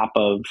on top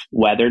of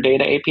weather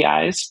data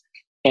APIs,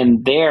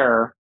 and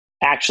there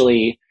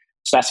actually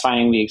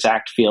specifying the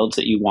exact fields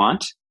that you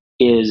want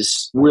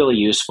is really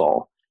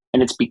useful.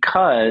 And it's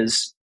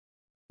because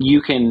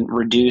you can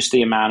reduce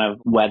the amount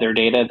of weather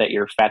data that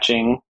you're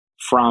fetching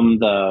from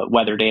the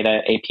weather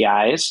data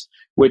APIs,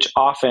 which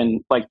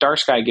often, like Dark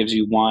Sky gives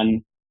you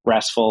one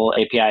RESTful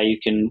API you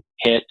can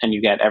hit and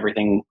you get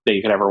everything that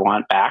you could ever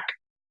want back.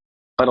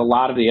 But a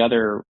lot of the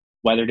other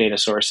weather data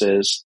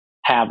sources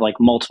have like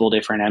multiple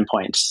different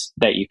endpoints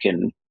that you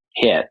can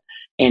hit.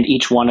 And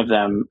each one of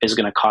them is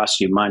going to cost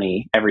you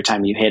money every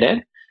time you hit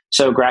it.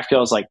 So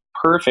GraphQL is like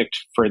perfect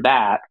for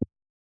that.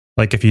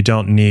 Like if you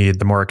don't need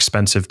the more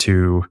expensive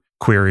to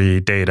query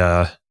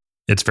data,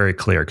 it's very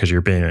clear because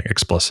you're being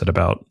explicit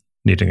about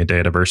needing a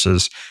data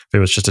versus if it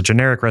was just a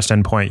generic REST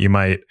endpoint, you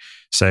might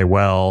say,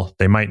 well,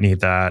 they might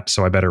need that,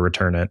 so I better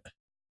return it.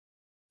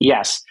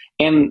 Yes.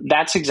 And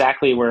that's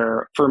exactly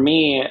where, for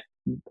me,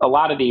 a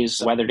lot of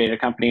these weather data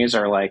companies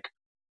are like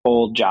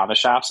old Java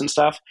shops and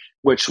stuff,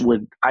 which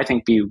would, I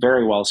think, be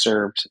very well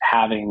served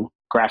having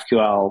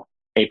GraphQL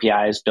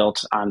APIs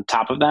built on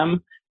top of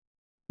them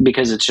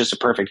because it's just a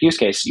perfect use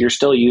case. You're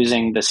still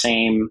using the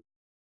same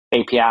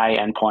API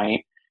endpoint.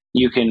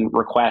 You can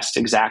request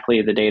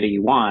exactly the data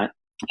you want,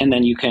 and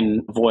then you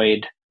can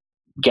avoid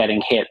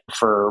getting hit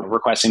for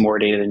requesting more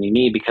data than you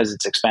need because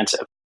it's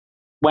expensive.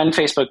 When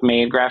Facebook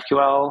made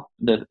GraphQL,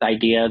 the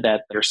idea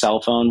that your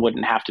cell phone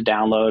wouldn't have to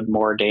download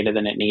more data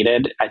than it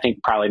needed, I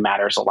think probably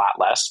matters a lot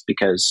less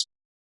because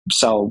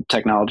cell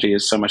technology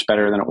is so much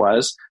better than it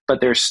was,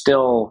 but there's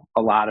still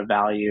a lot of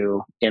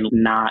value in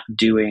not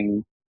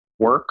doing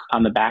work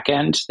on the back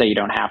end that you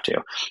don't have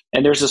to.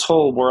 And there's this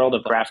whole world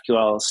of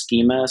GraphQL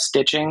schema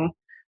stitching.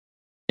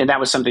 And that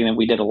was something that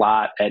we did a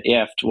lot at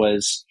IFT,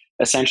 was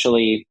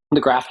essentially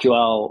the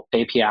GraphQL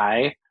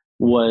API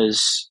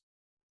was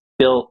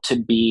built to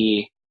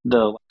be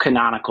the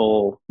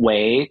canonical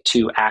way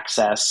to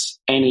access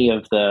any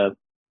of the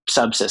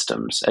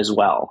subsystems as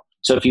well.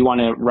 So if you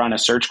want to run a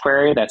search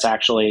query that's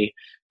actually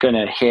going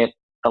to hit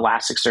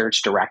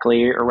Elasticsearch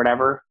directly or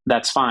whatever,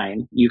 that's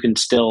fine. You can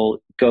still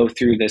go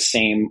through the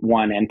same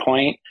one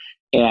endpoint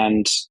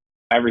and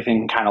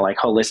everything kind of like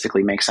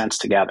holistically makes sense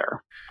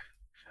together.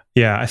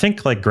 Yeah, I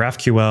think like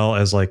GraphQL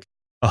as like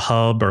a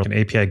hub or an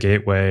API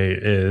gateway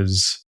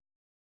is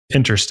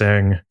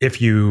interesting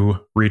if you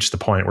reach the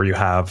point where you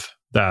have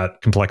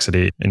that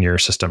complexity in your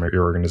system or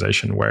your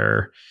organization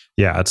where,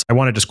 yeah, I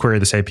want to just query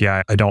this API.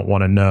 I don't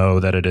want to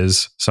know that it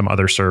is some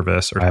other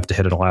service, or I have to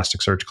hit an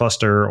Elasticsearch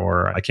cluster,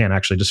 or I can't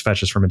actually just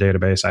fetch this from a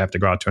database. I have to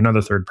go out to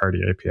another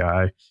third-party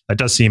API. That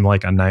does seem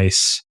like a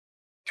nice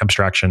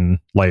abstraction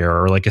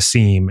layer or like a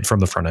seam from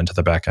the front end to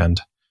the back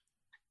end.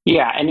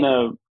 Yeah, and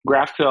the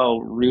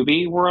GraphQL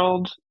Ruby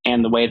world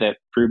and the way that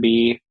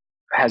Ruby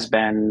has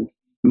been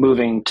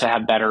moving to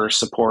have better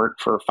support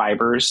for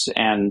fibers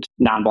and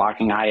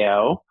non-blocking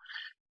I/O,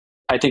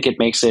 I think it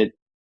makes it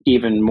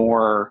even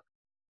more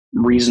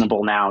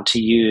reasonable now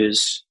to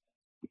use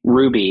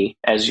Ruby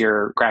as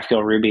your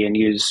GraphQL Ruby and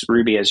use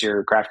Ruby as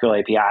your GraphQL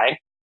API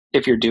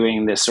if you're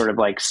doing this sort of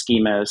like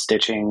schema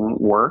stitching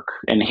work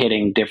and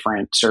hitting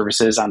different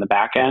services on the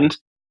back end.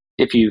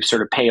 If you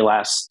sort of pay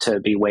less to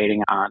be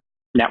waiting on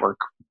network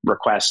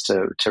requests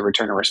to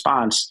return a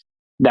response,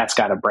 that's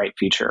got a bright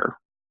future.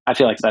 I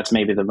feel like that's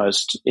maybe the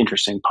most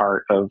interesting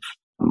part of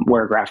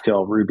where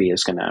GraphQL Ruby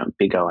is going to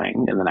be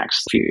going in the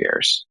next few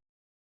years.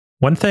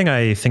 One thing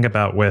I think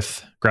about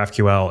with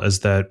GraphQL is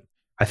that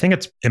I think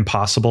it's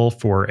impossible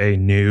for a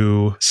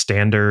new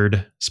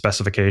standard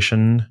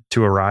specification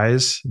to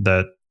arise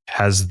that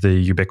has the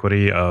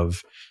ubiquity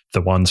of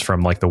the ones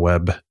from like the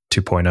Web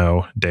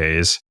 2.0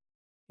 days.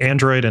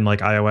 Android and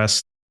like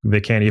iOS, they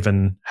can't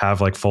even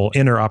have like full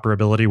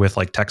interoperability with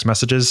like text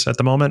messages at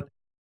the moment.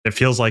 It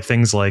feels like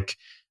things like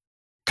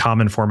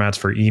common formats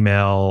for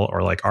email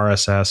or like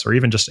RSS or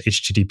even just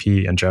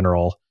HTTP in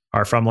general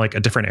are from like a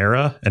different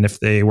era. And if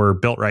they were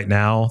built right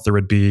now, there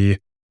would be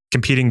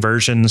competing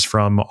versions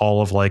from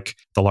all of like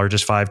the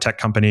largest 5 tech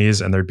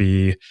companies, and there'd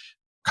be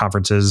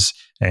conferences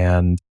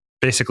and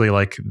basically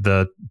like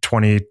the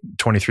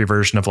 2023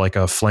 version of like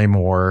a flame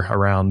war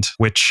around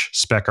which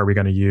spec are we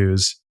going to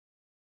use.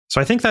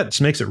 So I think that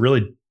makes it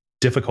really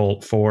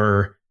difficult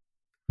for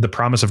the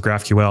promise of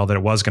GraphQL that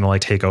it was going to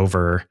like take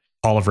over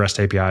all of REST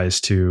APIs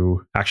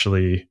to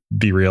actually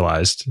be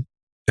realized.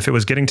 If it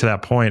was getting to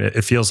that point,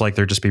 it feels like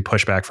there'd just be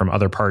pushback from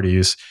other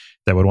parties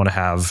that would want to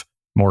have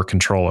more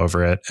control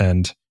over it.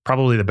 And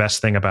probably the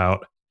best thing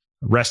about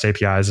REST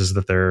APIs is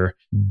that they're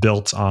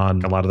built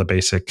on a lot of the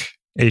basic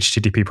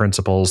HTTP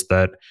principles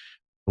that,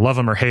 love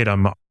them or hate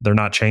them, they're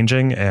not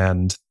changing.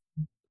 And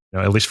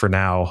at least for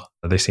now,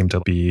 they seem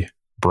to be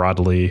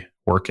broadly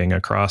working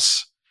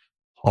across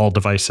all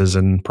devices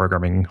and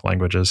programming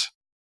languages.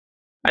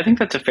 I think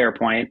that's a fair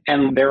point.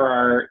 And there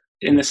are,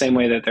 in the same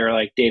way that there are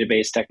like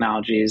database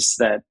technologies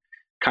that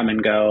come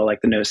and go,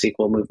 like the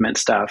NoSQL movement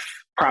stuff,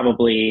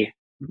 probably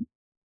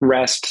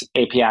REST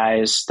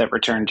APIs that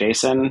return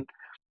JSON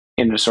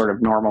in a sort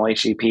of normal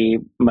HTTP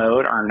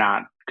mode are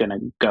not going to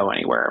go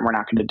anywhere, and we're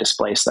not going to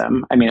displace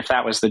them. I mean, if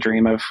that was the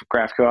dream of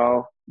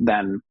GraphQL,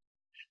 then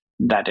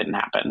that didn't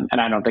happen,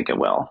 and I don't think it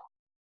will.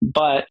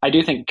 But I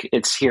do think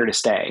it's here to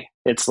stay.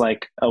 It's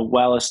like a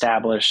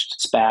well-established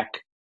spec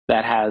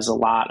that has a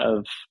lot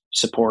of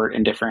support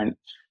in different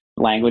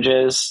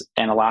languages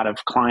and a lot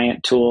of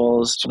client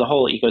tools. So the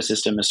whole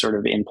ecosystem is sort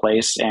of in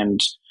place and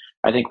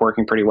I think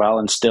working pretty well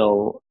and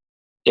still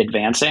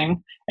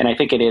advancing. And I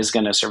think it is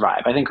going to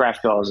survive. I think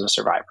GraphQL is a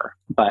survivor,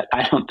 but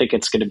I don't think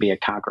it's going to be a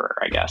conqueror,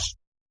 I guess.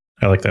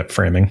 I like that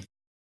framing.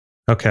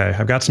 Okay,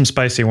 I've got some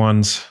spicy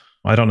ones.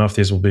 I don't know if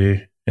these will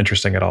be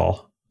interesting at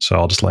all, so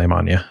I'll just lay them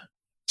on you.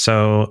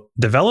 So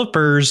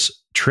developers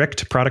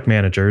tricked product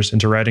managers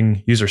into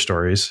writing user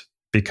stories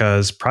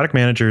because product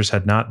managers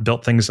had not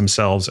built things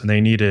themselves and they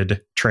needed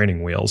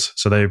training wheels.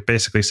 So they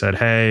basically said,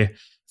 hey,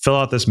 fill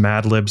out this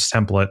Mad Libs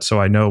template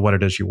so I know what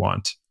it is you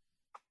want.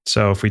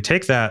 So if we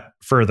take that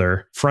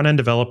further, front-end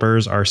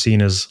developers are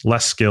seen as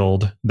less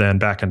skilled than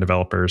back-end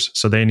developers.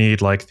 So they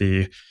need like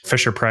the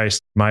Fisher-Price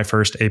My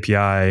First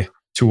API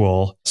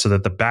tool so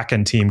that the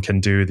back-end team can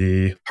do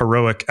the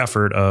heroic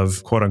effort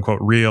of quote unquote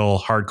real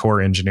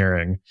hardcore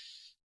engineering.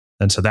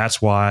 And so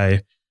that's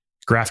why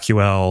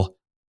GraphQL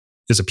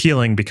is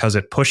appealing, because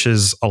it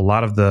pushes a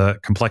lot of the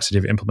complexity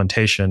of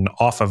implementation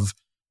off of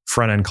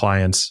front-end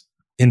clients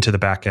into the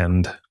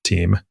back-end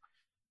team.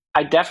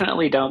 I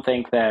definitely don't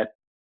think that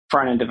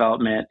front-end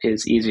development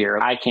is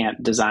easier. I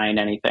can't design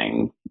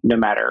anything no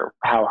matter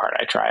how hard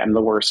I try. I'm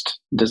the worst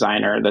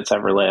designer that's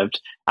ever lived.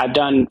 I've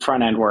done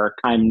front-end work.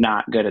 I'm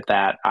not good at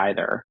that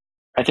either.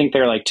 I think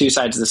they're like two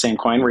sides of the same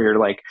coin, where you're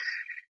like,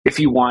 if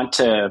you want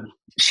to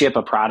ship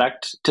a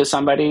product to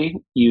somebody,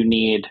 you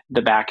need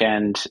the back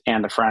end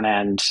and the front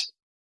end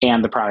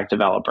and the product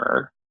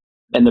developer.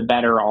 And the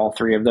better all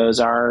three of those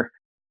are,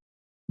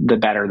 the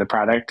better the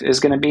product is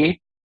going to be.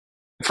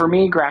 For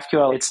me,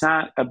 GraphQL, it's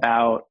not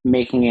about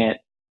making it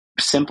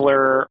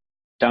simpler,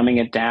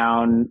 dumbing it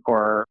down,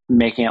 or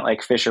making it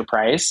like Fisher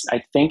Price.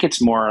 I think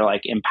it's more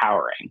like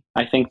empowering.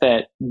 I think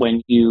that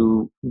when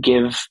you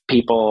give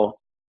people,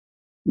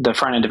 the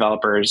front end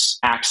developers,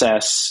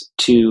 access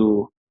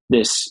to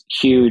this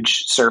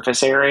huge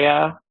surface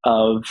area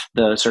of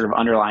the sort of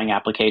underlying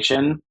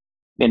application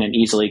in an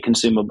easily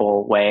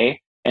consumable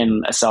way,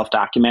 in a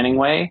self-documenting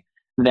way,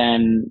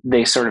 then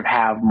they sort of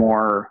have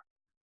more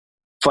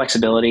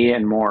flexibility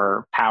and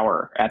more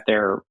power at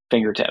their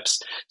fingertips.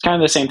 It's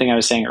kind of the same thing I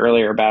was saying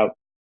earlier about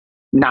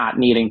not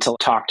needing to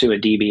talk to a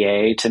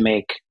DBA to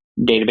make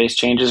database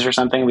changes or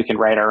something. We can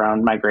write our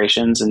own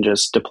migrations and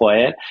just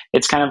deploy it.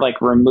 It's kind of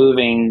like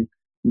removing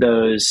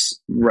those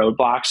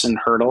roadblocks and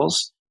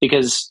hurdles,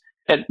 because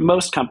at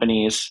most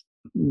companies,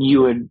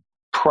 you would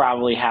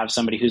probably have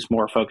somebody who's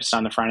more focused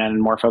on the front end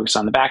and more focused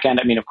on the back end.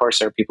 I mean, of course,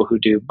 there are people who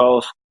do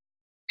both.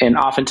 And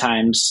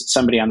oftentimes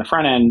somebody on the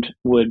front end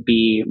would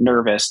be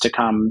nervous to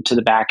come to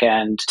the back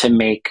end to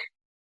make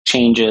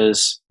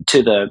changes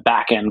to the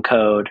back end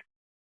code.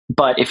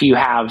 But if you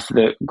have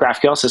the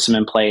GraphQL system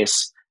in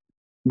place,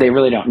 they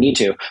really don't need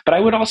to. But I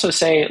would also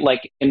say,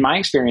 like in my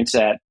experience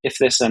at If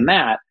This Then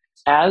That,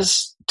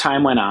 as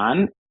time went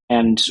on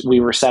and we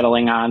were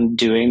settling on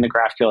doing the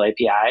GraphQL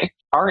API,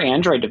 our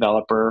Android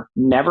developer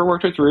never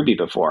worked with Ruby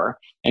before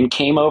and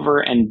came over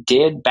and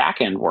did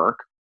backend work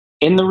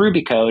in the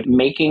Ruby code,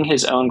 making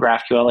his own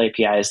GraphQL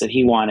APIs that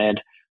he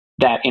wanted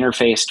that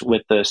interfaced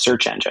with the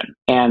search engine.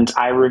 And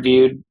I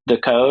reviewed the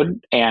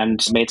code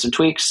and made some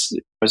tweaks.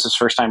 It was his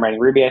first time writing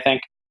Ruby, I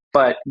think.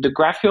 But the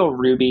GraphQL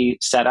Ruby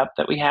setup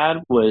that we had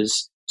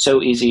was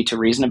so easy to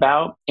reason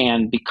about.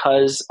 And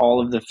because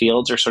all of the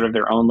fields are sort of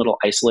their own little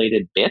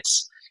isolated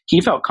bits, he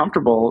felt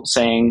comfortable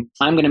saying,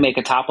 I'm going to make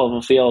a top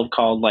level field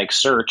called like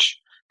search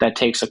that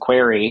takes a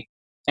query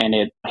and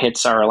it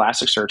hits our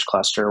Elasticsearch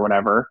cluster or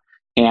whatever.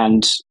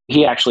 And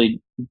he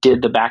actually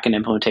did the backend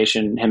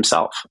implementation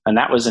himself. And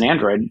that was an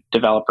Android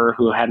developer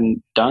who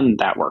hadn't done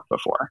that work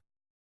before.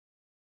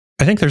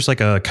 I think there's like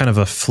a kind of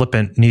a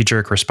flippant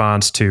knee-jerk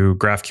response to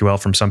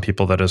GraphQL from some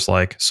people that is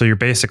like, so you're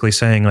basically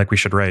saying like we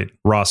should write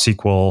raw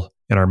SQL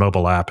in our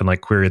mobile app and like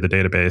query the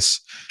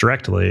database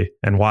directly.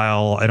 And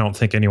while I don't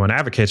think anyone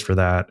advocates for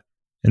that,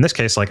 in this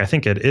case, like I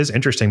think it is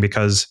interesting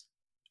because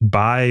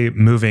by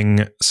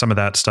moving some of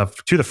that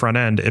stuff to the front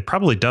end, it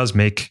probably does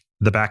make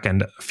the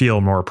backend feel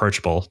more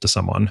approachable to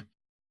someone.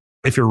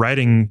 If you're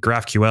writing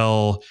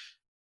GraphQL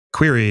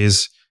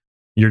queries,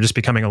 you're just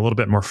becoming a little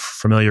bit more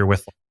familiar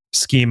with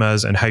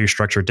schemas and how you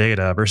structure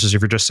data versus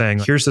if you're just saying,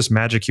 here's this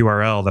magic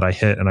URL that I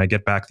hit and I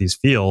get back these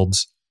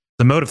fields,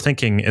 the mode of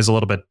thinking is a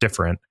little bit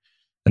different.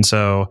 And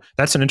so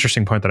that's an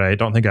interesting point that I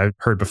don't think I've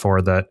heard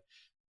before, that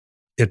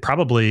it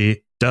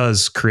probably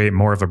does create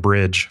more of a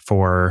bridge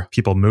for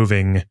people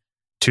moving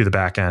to the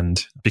back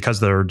end because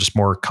they're just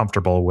more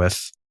comfortable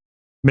with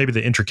maybe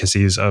the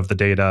intricacies of the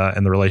data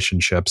and the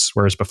relationships,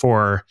 whereas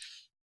before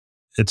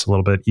it's a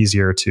little bit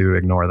easier to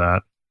ignore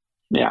that.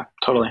 Yeah,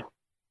 totally.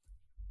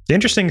 The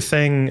interesting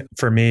thing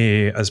for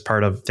me as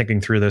part of thinking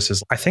through this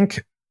is I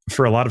think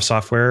for a lot of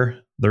software,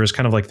 there is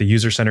kind of like the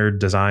user-centered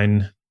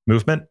design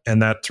movement,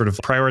 and that sort of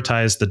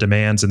prioritize the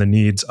demands and the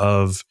needs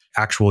of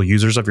actual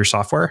users of your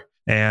software.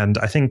 And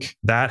I think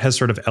that has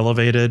sort of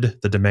elevated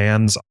the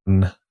demands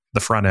on the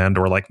front end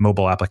or like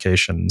mobile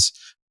applications.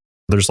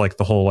 There's like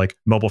the whole like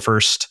mobile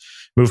first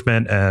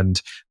movement,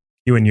 and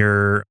you and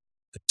your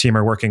team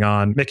are working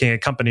on making a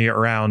company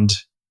around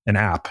an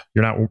app.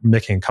 You're not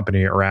making a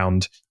company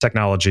around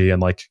technology,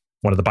 and like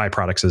one of the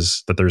byproducts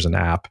is that there's an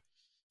app.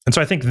 And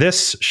so I think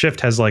this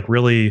shift has like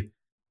really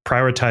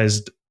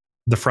prioritized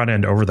the front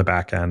end over the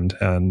back end.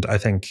 And I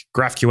think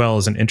GraphQL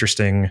is an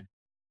interesting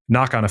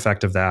knock-on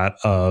effect of that,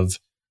 of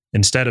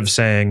instead of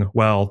saying,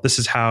 well, this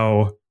is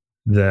how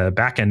the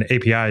backend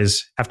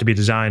APIs have to be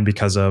designed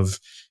because of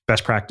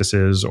best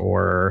practices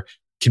or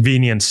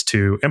convenience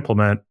to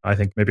implement. I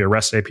think maybe a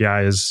REST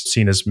API is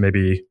seen as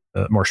maybe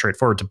more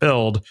straightforward to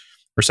build.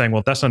 We're saying,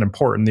 well, that's not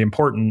important. The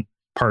important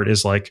part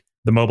is like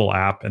the mobile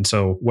app. And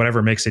so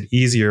whatever makes it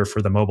easier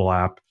for the mobile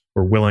app,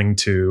 we're willing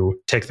to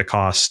take the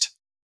cost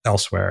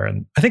elsewhere.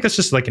 And I think that's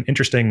just like an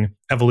interesting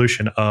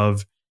evolution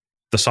of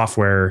the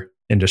software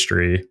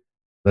industry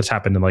that's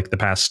happened in like the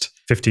past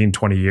 15,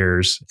 20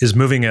 years, is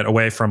moving it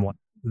away from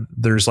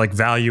there's like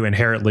value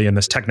inherently in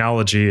this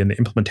technology and the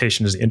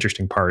implementation is the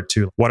interesting part,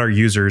 to what are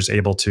users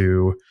able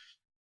to,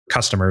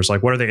 customers,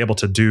 like what are they able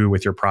to do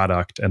with your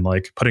product, and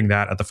like putting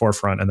that at the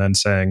forefront and then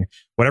saying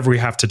whatever we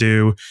have to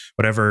do,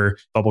 whatever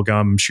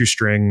bubblegum,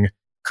 shoestring,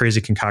 crazy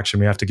concoction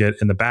we have to get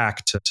in the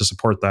back to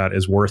support that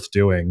is worth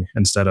doing,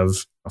 instead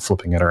of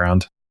flipping it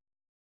around.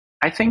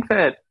 I think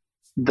that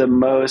the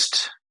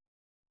most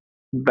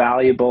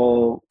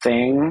valuable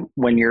thing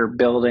when you're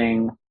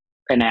building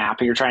an app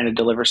and you're trying to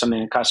deliver something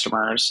to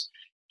customers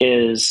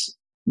is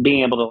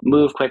being able to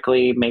move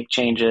quickly, make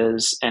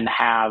changes, and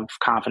have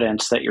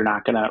confidence that you're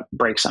not going to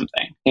break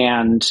something.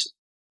 And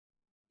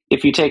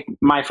if you take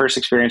my first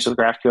experience with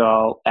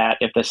GraphQL at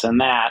If This Then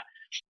That,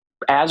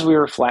 as we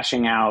were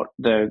fleshing out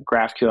the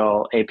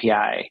GraphQL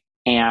API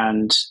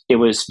and it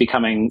was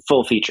becoming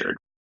full featured,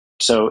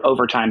 so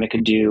over time it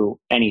could do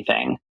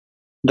anything,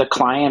 the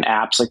client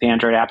apps like the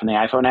Android app and the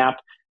iPhone app,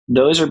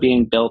 those are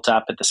being built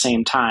up at the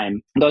same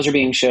time. Those are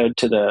being showed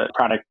to the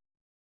product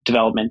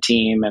development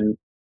team and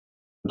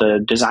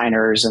the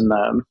designers and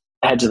the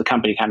heads of the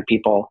company kind of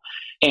people.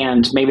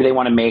 And maybe they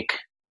want to make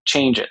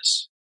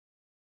changes.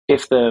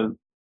 If the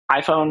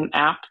iPhone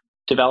app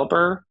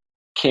developer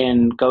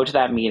can go to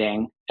that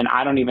meeting and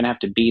I don't even have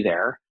to be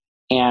there,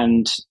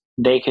 and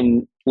they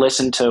can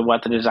listen to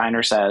what the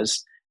designer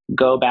says,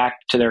 go back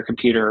to their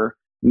computer,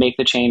 make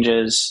the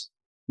changes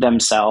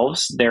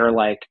themselves. They're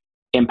like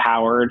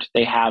empowered.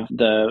 They have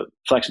the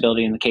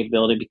flexibility and the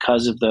capability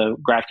because of the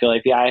GraphQL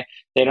API.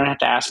 They don't have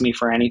to ask me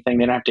for anything.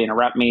 They don't have to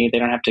interrupt me. They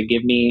don't have to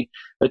give me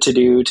a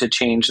to-do to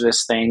change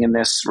this thing in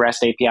this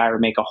REST API or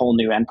make a whole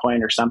new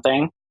endpoint or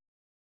something.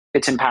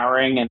 It's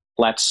empowering and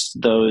lets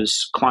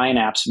those client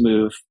apps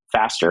move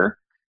faster.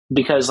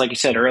 Because like you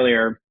said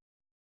earlier,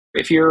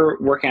 if you're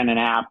working on an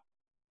app,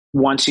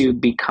 once you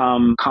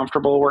become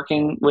comfortable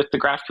working with the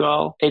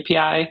GraphQL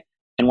API,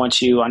 and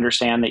once you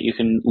understand that you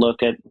can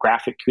look at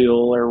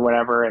GraphQL or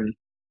whatever and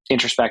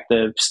introspect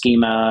the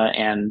schema,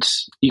 and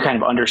you kind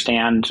of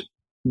understand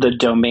the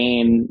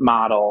domain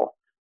model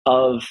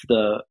of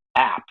the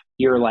app,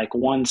 you're like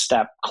one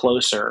step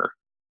closer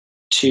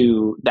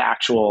to the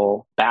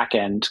actual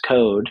backend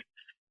code.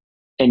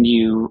 And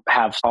you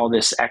have all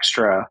this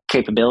extra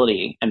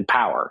capability and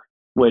power,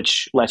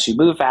 which lets you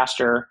move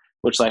faster,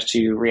 which lets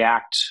you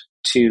react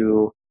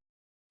to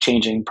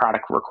changing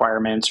product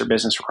requirements or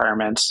business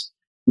requirements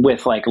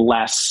with like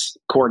less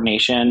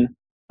coordination.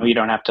 You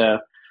don't have to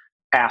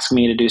ask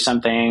me to do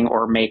something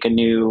or make a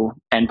new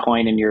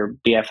endpoint in your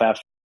BFF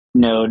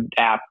node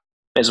app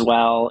as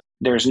well.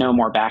 There's no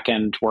more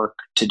backend work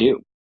to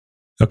do.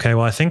 Okay,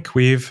 well, I think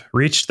we've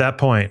reached that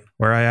point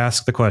where I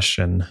ask the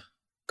question,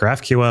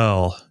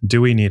 GraphQL,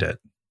 do we need it?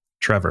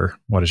 Trevor,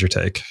 what is your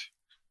take?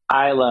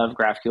 I love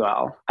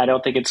GraphQL. I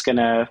don't think it's going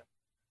to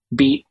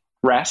beat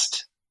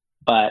REST,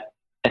 but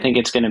I think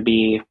it's going to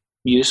be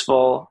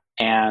useful,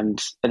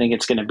 and I think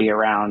it's going to be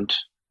around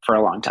for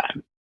a long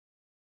time.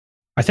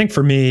 I think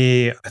for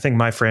me, I think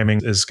my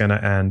framing is going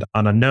to end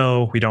on a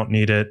no, we don't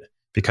need it,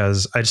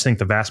 because I just think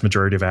the vast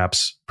majority of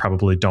apps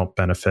probably don't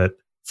benefit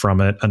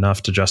from it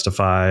enough to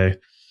justify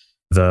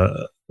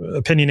the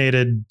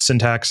opinionated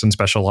syntax and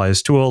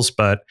specialized tools.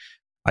 But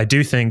I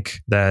do think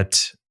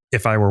that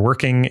if I were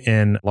working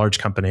in a large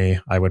company,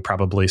 I would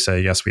probably say,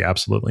 yes, we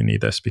absolutely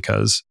need this,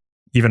 because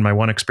even my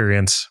one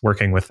experience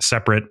working with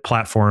separate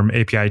platform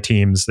API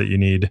teams that you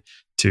need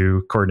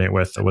to coordinate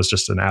with was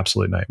just an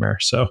absolute nightmare.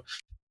 So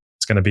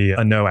it's going to be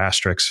a no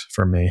asterisk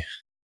from me.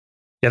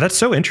 Yeah, that's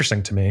so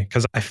interesting to me,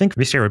 because I think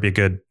VCR would be a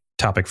good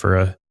topic for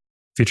a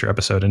future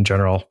episode in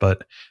general.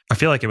 But I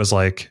feel like it was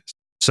like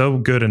so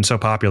good and so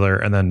popular,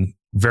 and then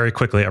very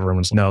quickly everyone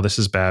was, no, this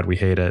is bad, we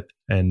hate it.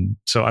 And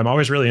so I'm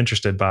always really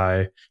interested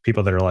by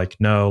people that are like,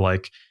 no,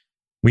 like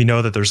we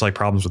know that there's like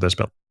problems with this,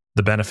 but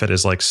the benefit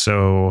is like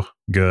so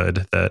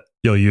good that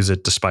you'll use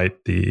it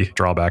despite the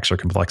drawbacks or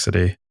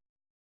complexity.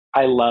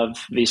 I love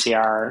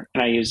VCR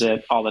and I use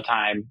it all the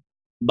time,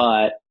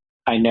 but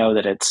I know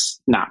that it's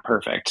not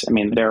perfect. I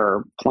mean, there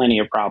are plenty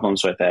of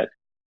problems with it.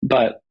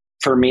 But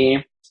for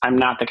me, I'm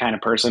not the kind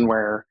of person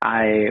where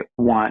I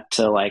want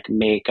to like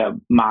make a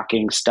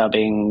mocking,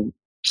 stubbing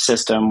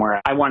system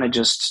where I want to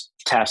just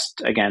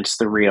test against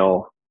the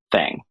real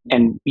thing.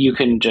 And you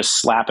can just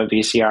slap a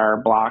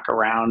VCR block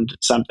around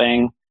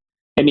something.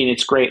 I mean,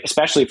 it's great,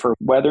 especially for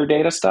weather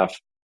data stuff.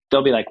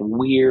 There'll be like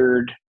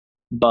weird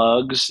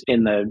bugs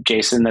in the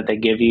JSON that they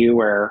give you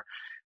where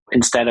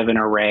instead of an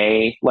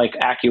array, like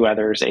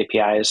AccuWeather's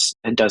APIs,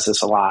 it does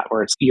this a lot,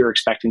 where you're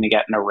expecting to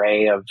get an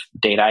array of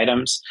data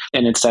items.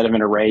 And instead of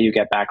an array, you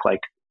get back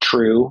like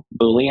true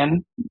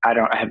Boolean. I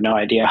have no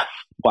idea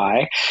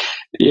why.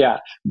 Yeah.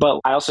 But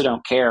I also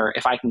don't care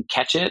if I can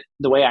catch it.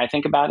 The way I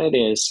think about it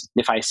is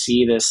if I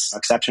see this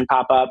exception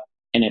pop up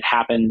and it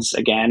happens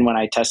again when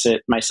I test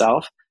it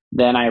myself,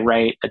 then I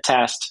write a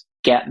test,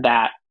 get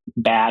that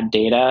bad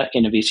data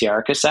in a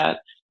VCR cassette,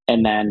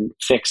 and then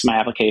fix my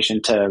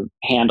application to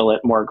handle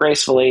it more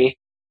gracefully.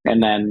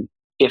 And then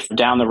if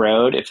down the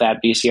road, if that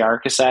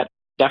VCR cassette,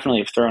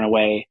 definitely have thrown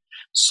away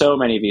so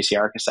many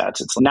VCR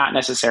cassettes. It's not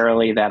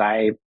necessarily that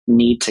I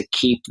need to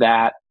keep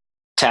that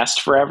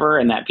test forever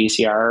and that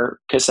VCR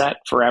cassette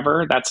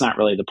forever. That's not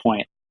really the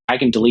point. I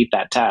can delete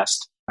that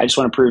test. I just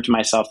want to prove to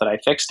myself that I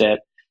fixed it.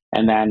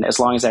 And then as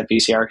long as that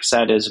VCR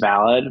cassette is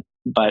valid,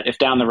 but if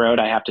down the road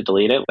I have to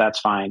delete it, that's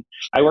fine.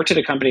 I worked at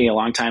a company a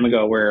long time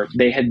ago where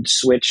they had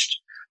switched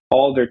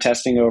all of their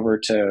testing over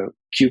to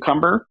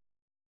Cucumber,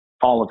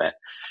 all of it,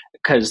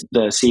 because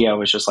the CEO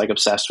was just like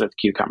obsessed with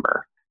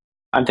Cucumber.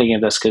 I'm thinking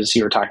of this because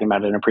you were talking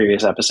about it in a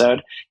previous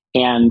episode.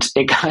 And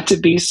it got to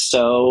be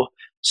so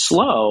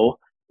slow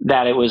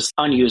that it was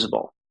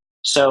unusable.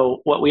 So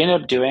what we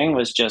ended up doing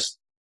was just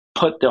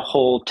put the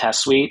whole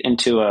test suite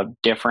into a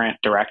different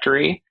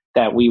directory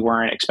that we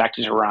weren't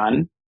expected to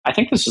run. I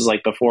think this was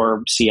like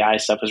before CI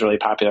stuff was really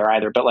popular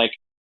either, but like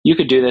you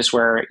could do this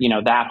where,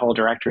 that whole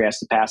directory has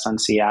to pass on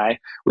CI.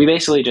 We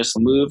basically just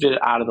moved it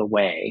out of the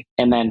way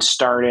and then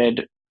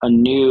started a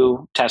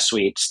new test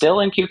suite, still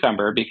in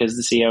Cucumber because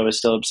the CEO is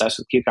still obsessed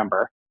with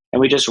Cucumber. And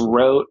we just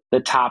wrote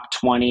the top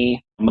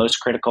 20 most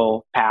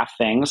critical path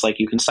things, like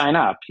you can sign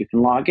up, you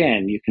can log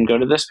in, you can go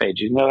to this page,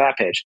 you can go to that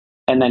page.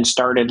 And then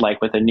started like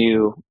with a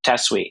new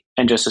test suite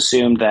and just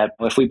assumed that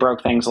if we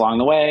broke things along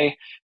the way,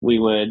 we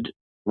would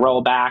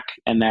roll back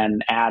and then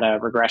add a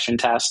regression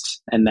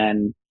test and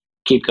then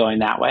keep going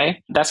that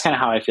way. That's kind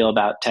of how I feel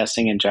about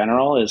testing in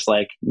general, is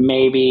like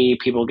maybe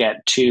people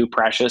get too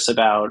precious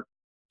about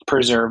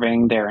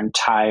preserving their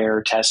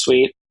entire test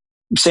suite.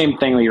 Same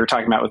thing that you were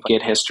talking about with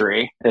Git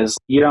history is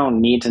you don't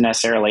need to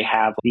necessarily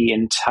have the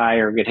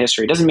entire Git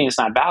history. It doesn't mean it's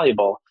not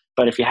valuable,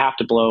 but if you have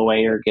to blow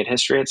away your Git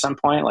history at some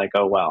point, like,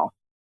 oh, well.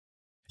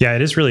 Yeah,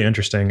 it is really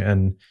interesting.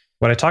 And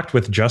what I talked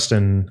with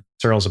Justin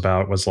Searles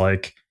about was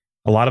like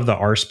a lot of the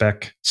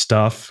RSpec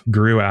stuff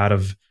grew out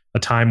of a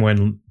time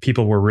when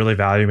people were really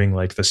valuing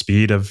like the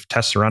speed of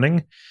tests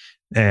running.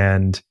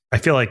 And I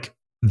feel like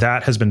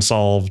that has been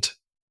solved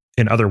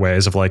in other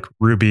ways of like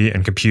Ruby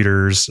and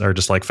computers are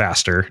just like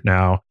faster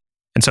now.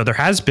 And so there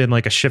has been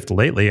like a shift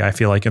lately, I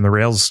feel like in the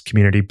Rails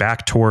community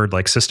back toward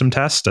like system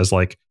test as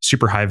like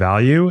super high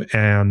value.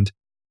 And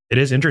it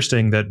is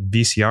interesting that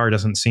VCR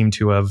doesn't seem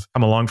to have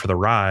come along for the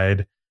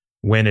ride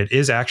when it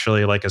is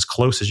actually like as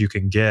close as you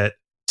can get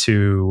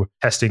to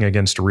testing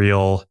against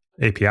real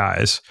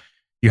APIs.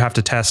 You have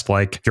to test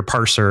like your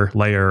parser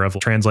layer of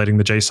translating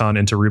the JSON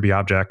into Ruby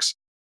objects.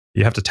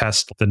 You have to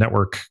test the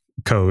network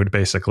code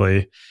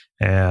basically.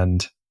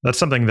 And that's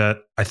something that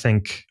I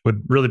think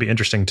would really be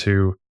interesting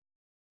to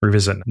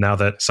revisit now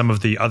that some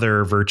of the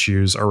other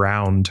virtues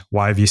around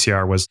why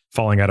VCR was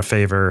falling out of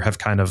favor have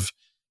kind of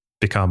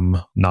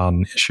become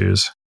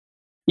non-issues.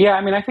 Yeah,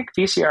 I mean, I think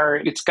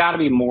VCR, it's got to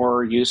be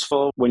more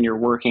useful when you're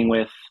working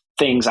with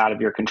things out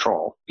of your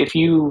control. If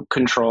you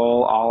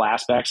control all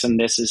aspects and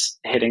this is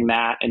hitting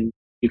that and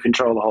you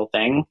control the whole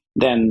thing,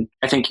 then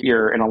I think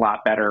you're in a lot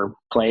better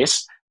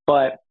place.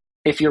 But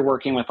if you're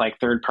working with like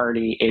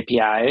third-party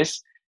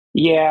APIs,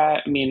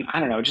 yeah, I mean, I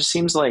don't know, it just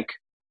seems like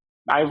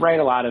I write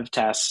a lot of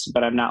tests,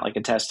 but I'm not like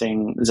a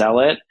testing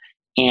zealot.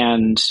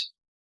 And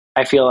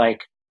I feel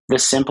like the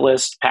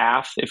simplest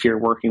path, if you're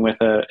working with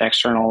an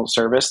external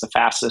service, the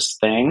fastest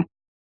thing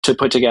to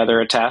put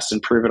together a test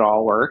and prove it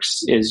all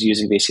works is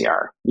using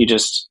VCR. You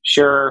just,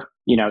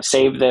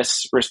 save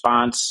this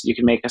response. You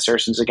can make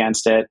assertions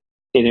against it.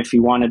 And if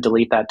you want to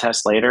delete that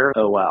test later,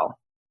 oh well.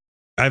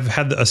 I've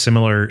had a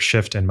similar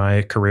shift in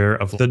my career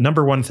of the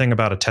number one thing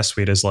about a test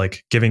suite is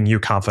like giving you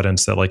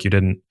confidence that like you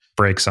didn't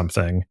break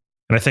something.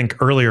 And I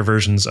think earlier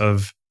versions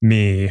of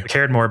me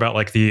cared more about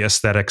like the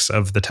aesthetics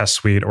of the test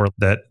suite or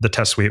that the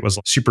test suite was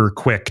super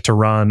quick to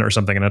run or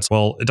something. And it's,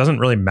 well, it doesn't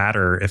really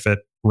matter if it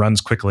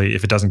runs quickly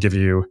if it doesn't give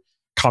you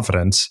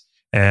confidence.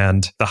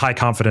 And the high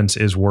confidence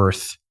is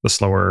worth the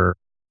slower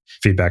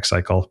feedback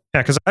cycle.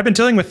 Yeah, because I've been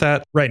dealing with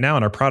that right now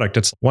in our product.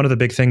 It's one of the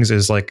big things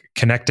is like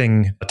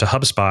connecting to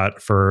HubSpot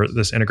for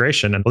this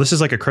integration. And this is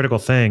like a critical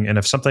thing. And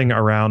if something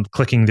around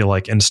clicking the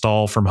like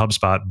install from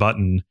HubSpot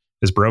button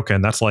is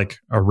broken, that's like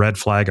a red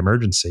flag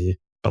emergency.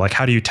 But like,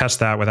 how do you test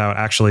that without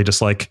actually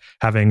just like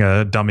having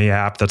a dummy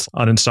app that's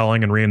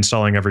uninstalling and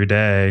reinstalling every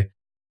day?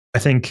 I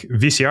think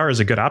VCR is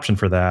a good option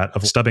for that,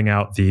 of stubbing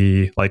out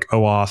the like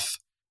OAuth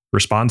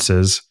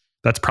responses.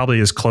 That's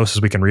probably as close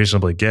as we can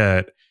reasonably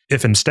get.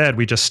 If instead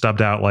we just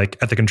stubbed out like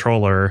at the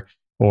controller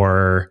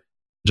or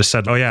just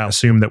said, oh yeah,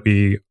 assume that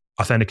we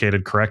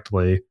authenticated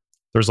correctly,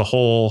 there's a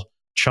whole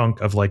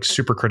chunk of like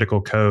super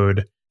critical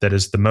code that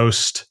is the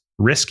most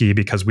risky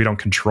because we don't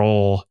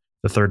control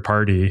the third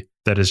party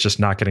that is just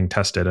not getting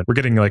tested. And we're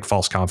getting like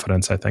false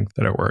confidence, I think,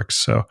 that it works.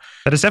 So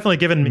that has definitely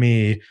given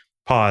me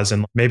pause.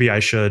 And maybe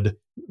I should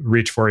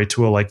reach for a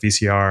tool like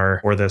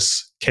VCR for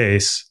this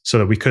case so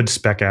that we could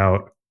spec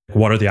out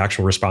what are the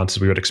actual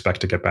responses we would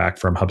expect to get back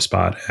from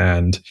HubSpot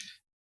and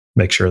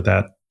make sure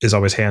that is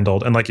always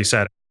handled. And like you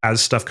said, as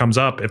stuff comes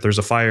up, if there's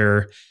a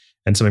fire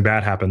and something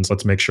bad happens,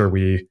 let's make sure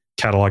we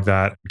catalog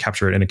that,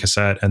 capture it in a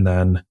cassette, and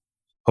then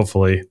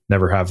hopefully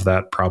never have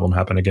that problem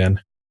happen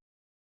again.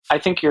 I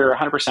think you're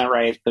 100%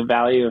 right. The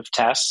value of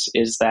tests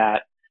is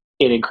that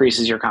it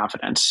increases your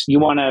confidence. You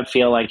want to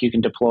feel like you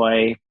can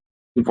deploy.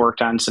 You've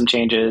worked on some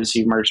changes,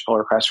 you've merged pull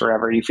requests,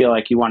 wherever. You feel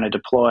like you want to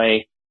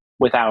deploy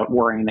without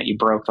worrying that you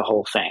broke the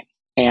whole thing.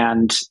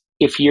 And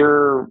if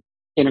you're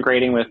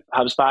integrating with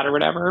HubSpot or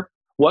whatever,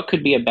 what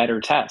could be a better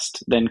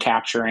test than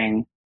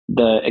capturing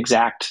the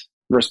exact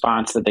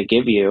response that they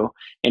give you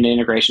in an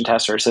integration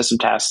test or a system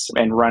test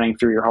and running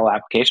through your whole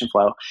application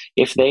flow?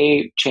 If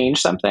they change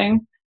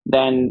something,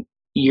 then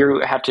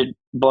you have to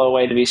blow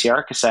away the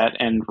VCR cassette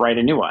and write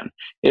a new one.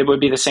 It would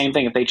be the same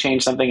thing if they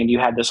changed something and you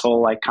had this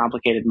whole like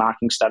complicated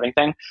mocking stubbing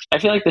thing. I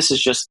feel like this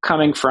is just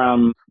coming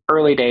from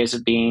early days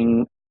of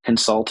being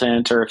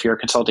consultant or if you're a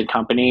consulting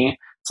company,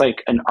 it's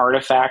like an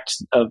artifact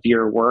of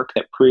your work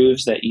that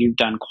proves that you've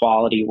done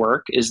quality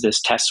work is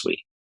this test suite.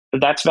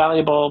 That's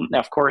valuable.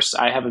 Of course,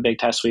 I have a big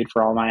test suite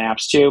for all my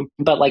apps too,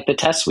 but like the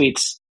test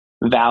suite's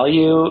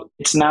value,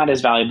 it's not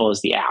as valuable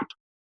as the app.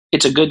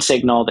 It's a good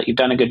signal that you've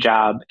done a good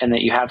job and that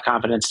you have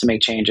confidence to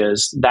make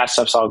changes. That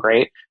stuff's all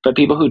great. But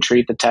people who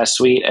treat the test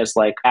suite as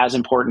like as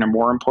important or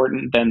more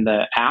important than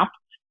the app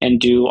and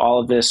do all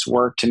of this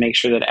work to make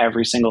sure that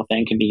every single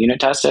thing can be unit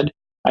tested.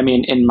 I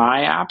mean, in my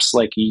apps,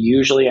 like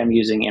usually I'm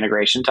using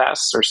integration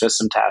tests or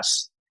system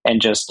tests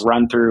and just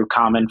run through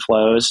common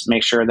flows,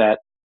 make sure that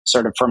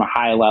sort of from a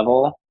high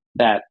level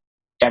that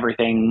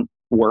everything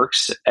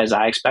works as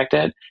I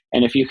expected.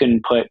 And if you can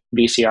put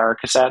VCR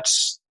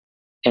cassettes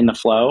in the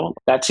flow,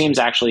 that seems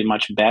actually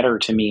much better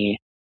to me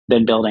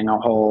than building a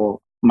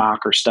whole mock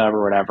or stub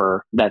or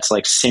whatever that's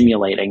like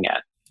simulating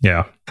it.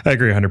 Yeah, I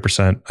agree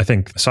 100%. I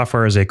think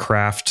software is a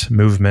craft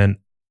movement,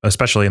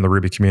 especially in the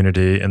Ruby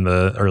community in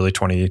the early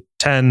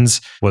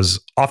 2010s,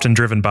 was often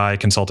driven by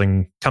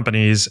consulting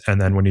companies. And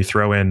then when you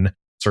throw in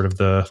sort of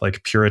the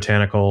like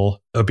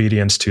puritanical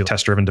obedience to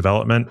test-driven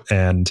development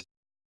and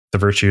the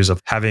virtues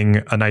of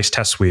having a nice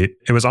test suite,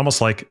 it was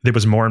almost like it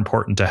was more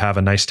important to have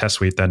a nice test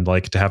suite than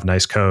like to have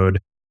nice code.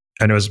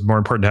 And it was more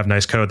important to have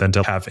nice code than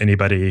to have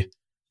anybody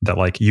that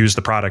like used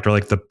the product or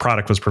like the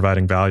product was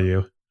providing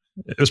value.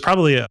 It was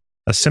probably a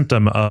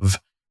symptom of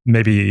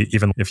maybe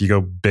even if you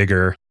go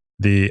bigger,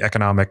 the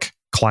economic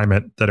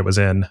climate that it was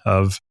in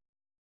of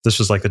this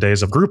was like the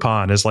days of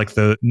Groupon is like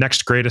the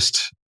next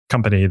greatest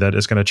company that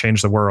is going to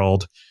change the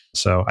world.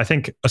 So I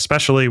think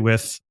especially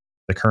with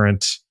the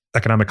current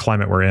economic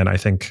climate we're in, I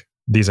think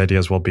these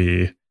ideas will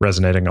be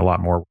resonating a lot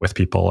more with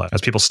people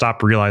as people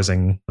stop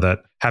realizing that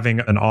having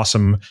an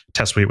awesome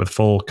test suite with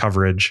full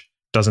coverage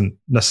doesn't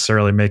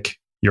necessarily make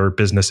your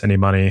business any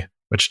money,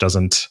 which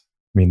doesn't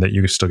mean that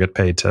you still get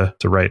paid to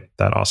write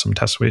that awesome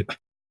test suite.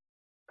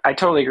 I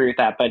totally agree with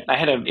that. But I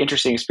had an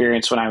interesting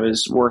experience when I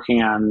was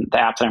working on the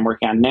app that I'm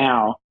working on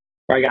now,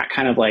 where I got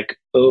kind of like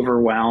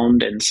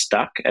overwhelmed and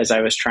stuck as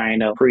I was trying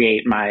to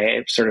create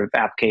my sort of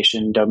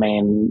application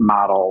domain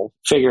model,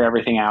 figure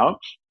everything out.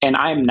 And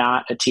I'm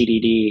not a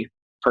TDD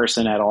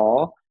person at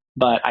all,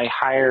 but I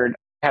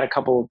had a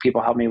couple of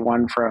people help me,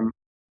 one from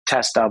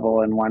Test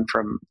Double and one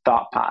from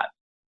ThoughtPot.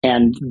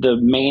 And the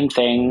main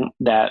thing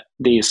that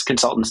these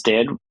consultants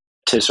did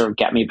to sort of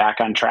get me back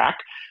on track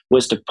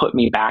was to put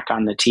me back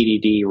on the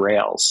TDD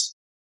rails.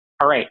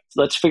 All right,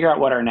 let's figure out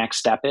what our next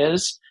step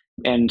is.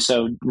 And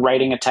so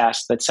writing a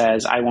test that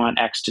says, I want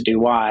X to do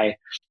Y,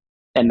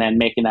 and then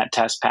making that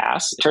test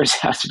pass, it turns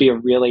out to be a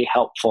really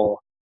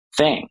helpful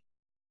thing.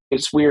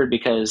 It's weird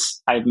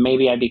because I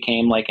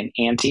became like an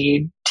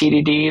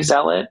anti-TDD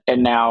zealot,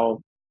 and now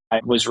I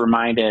was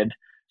reminded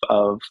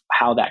of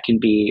how that can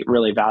be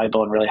really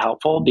valuable and really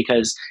helpful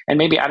because, and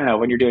maybe, I don't know,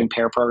 when you're doing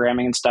pair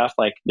programming and stuff,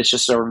 like it's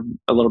just sort of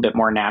a little bit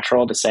more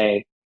natural to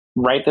say,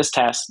 write this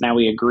test. Now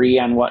we agree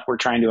on what we're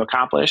trying to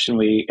accomplish and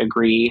we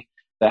agree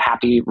the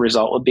happy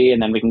result would be,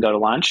 and then we can go to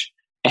lunch.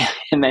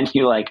 And then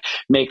you like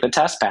make the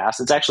test pass.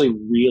 It's actually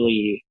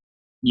really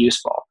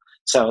useful.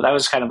 So that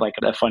was kind of like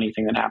a funny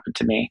thing that happened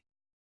to me.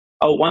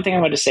 Oh, one thing I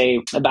wanted to say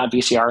about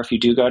VCR, if you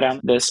do go down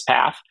this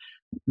path,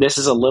 this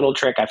is a little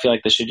trick. I feel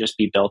like this should just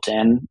be built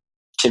in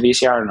to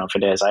VCR. I don't know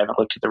if it is. I haven't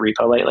looked at the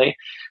repo lately,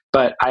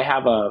 but I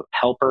have a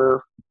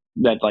helper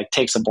that like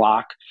takes a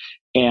block,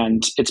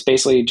 and it's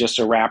basically just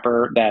a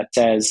wrapper that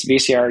says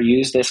VCR,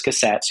 use this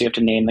cassette. So you have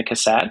to name the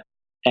cassette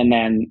and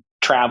then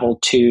travel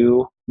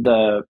to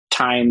the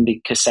time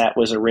the cassette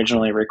was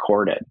originally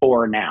recorded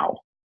or now.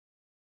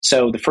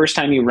 So the first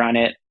time you run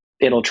it,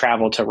 it'll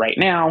travel to right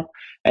now.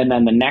 And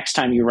then the next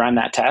time you run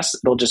that test,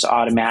 it'll just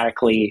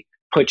automatically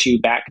put you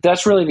back.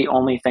 That's really the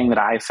only thing that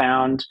I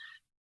found.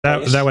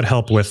 That would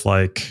help with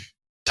like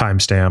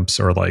timestamps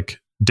or like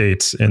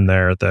dates in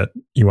there that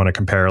you want to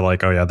compare.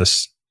 Like, oh yeah,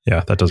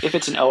 that does. If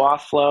it's an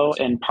OAuth flow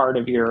and part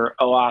of your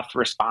OAuth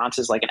response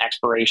is like an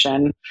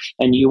expiration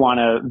and you want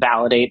to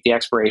validate the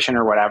expiration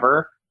or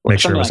whatever. Make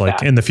sure it was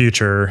like in the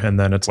future. And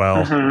then it's, if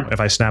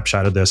I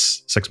snapshotted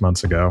this 6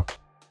 months ago.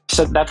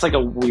 So that's like a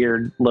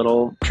weird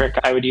little trick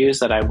I would use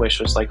that I wish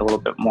was like a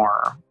little bit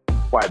more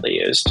widely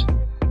used.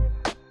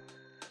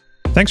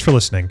 Thanks for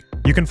listening.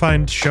 You can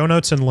find show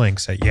notes and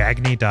links at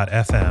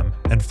yagni.fm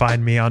and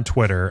find me on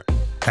Twitter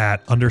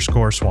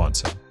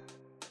 @_Swanson.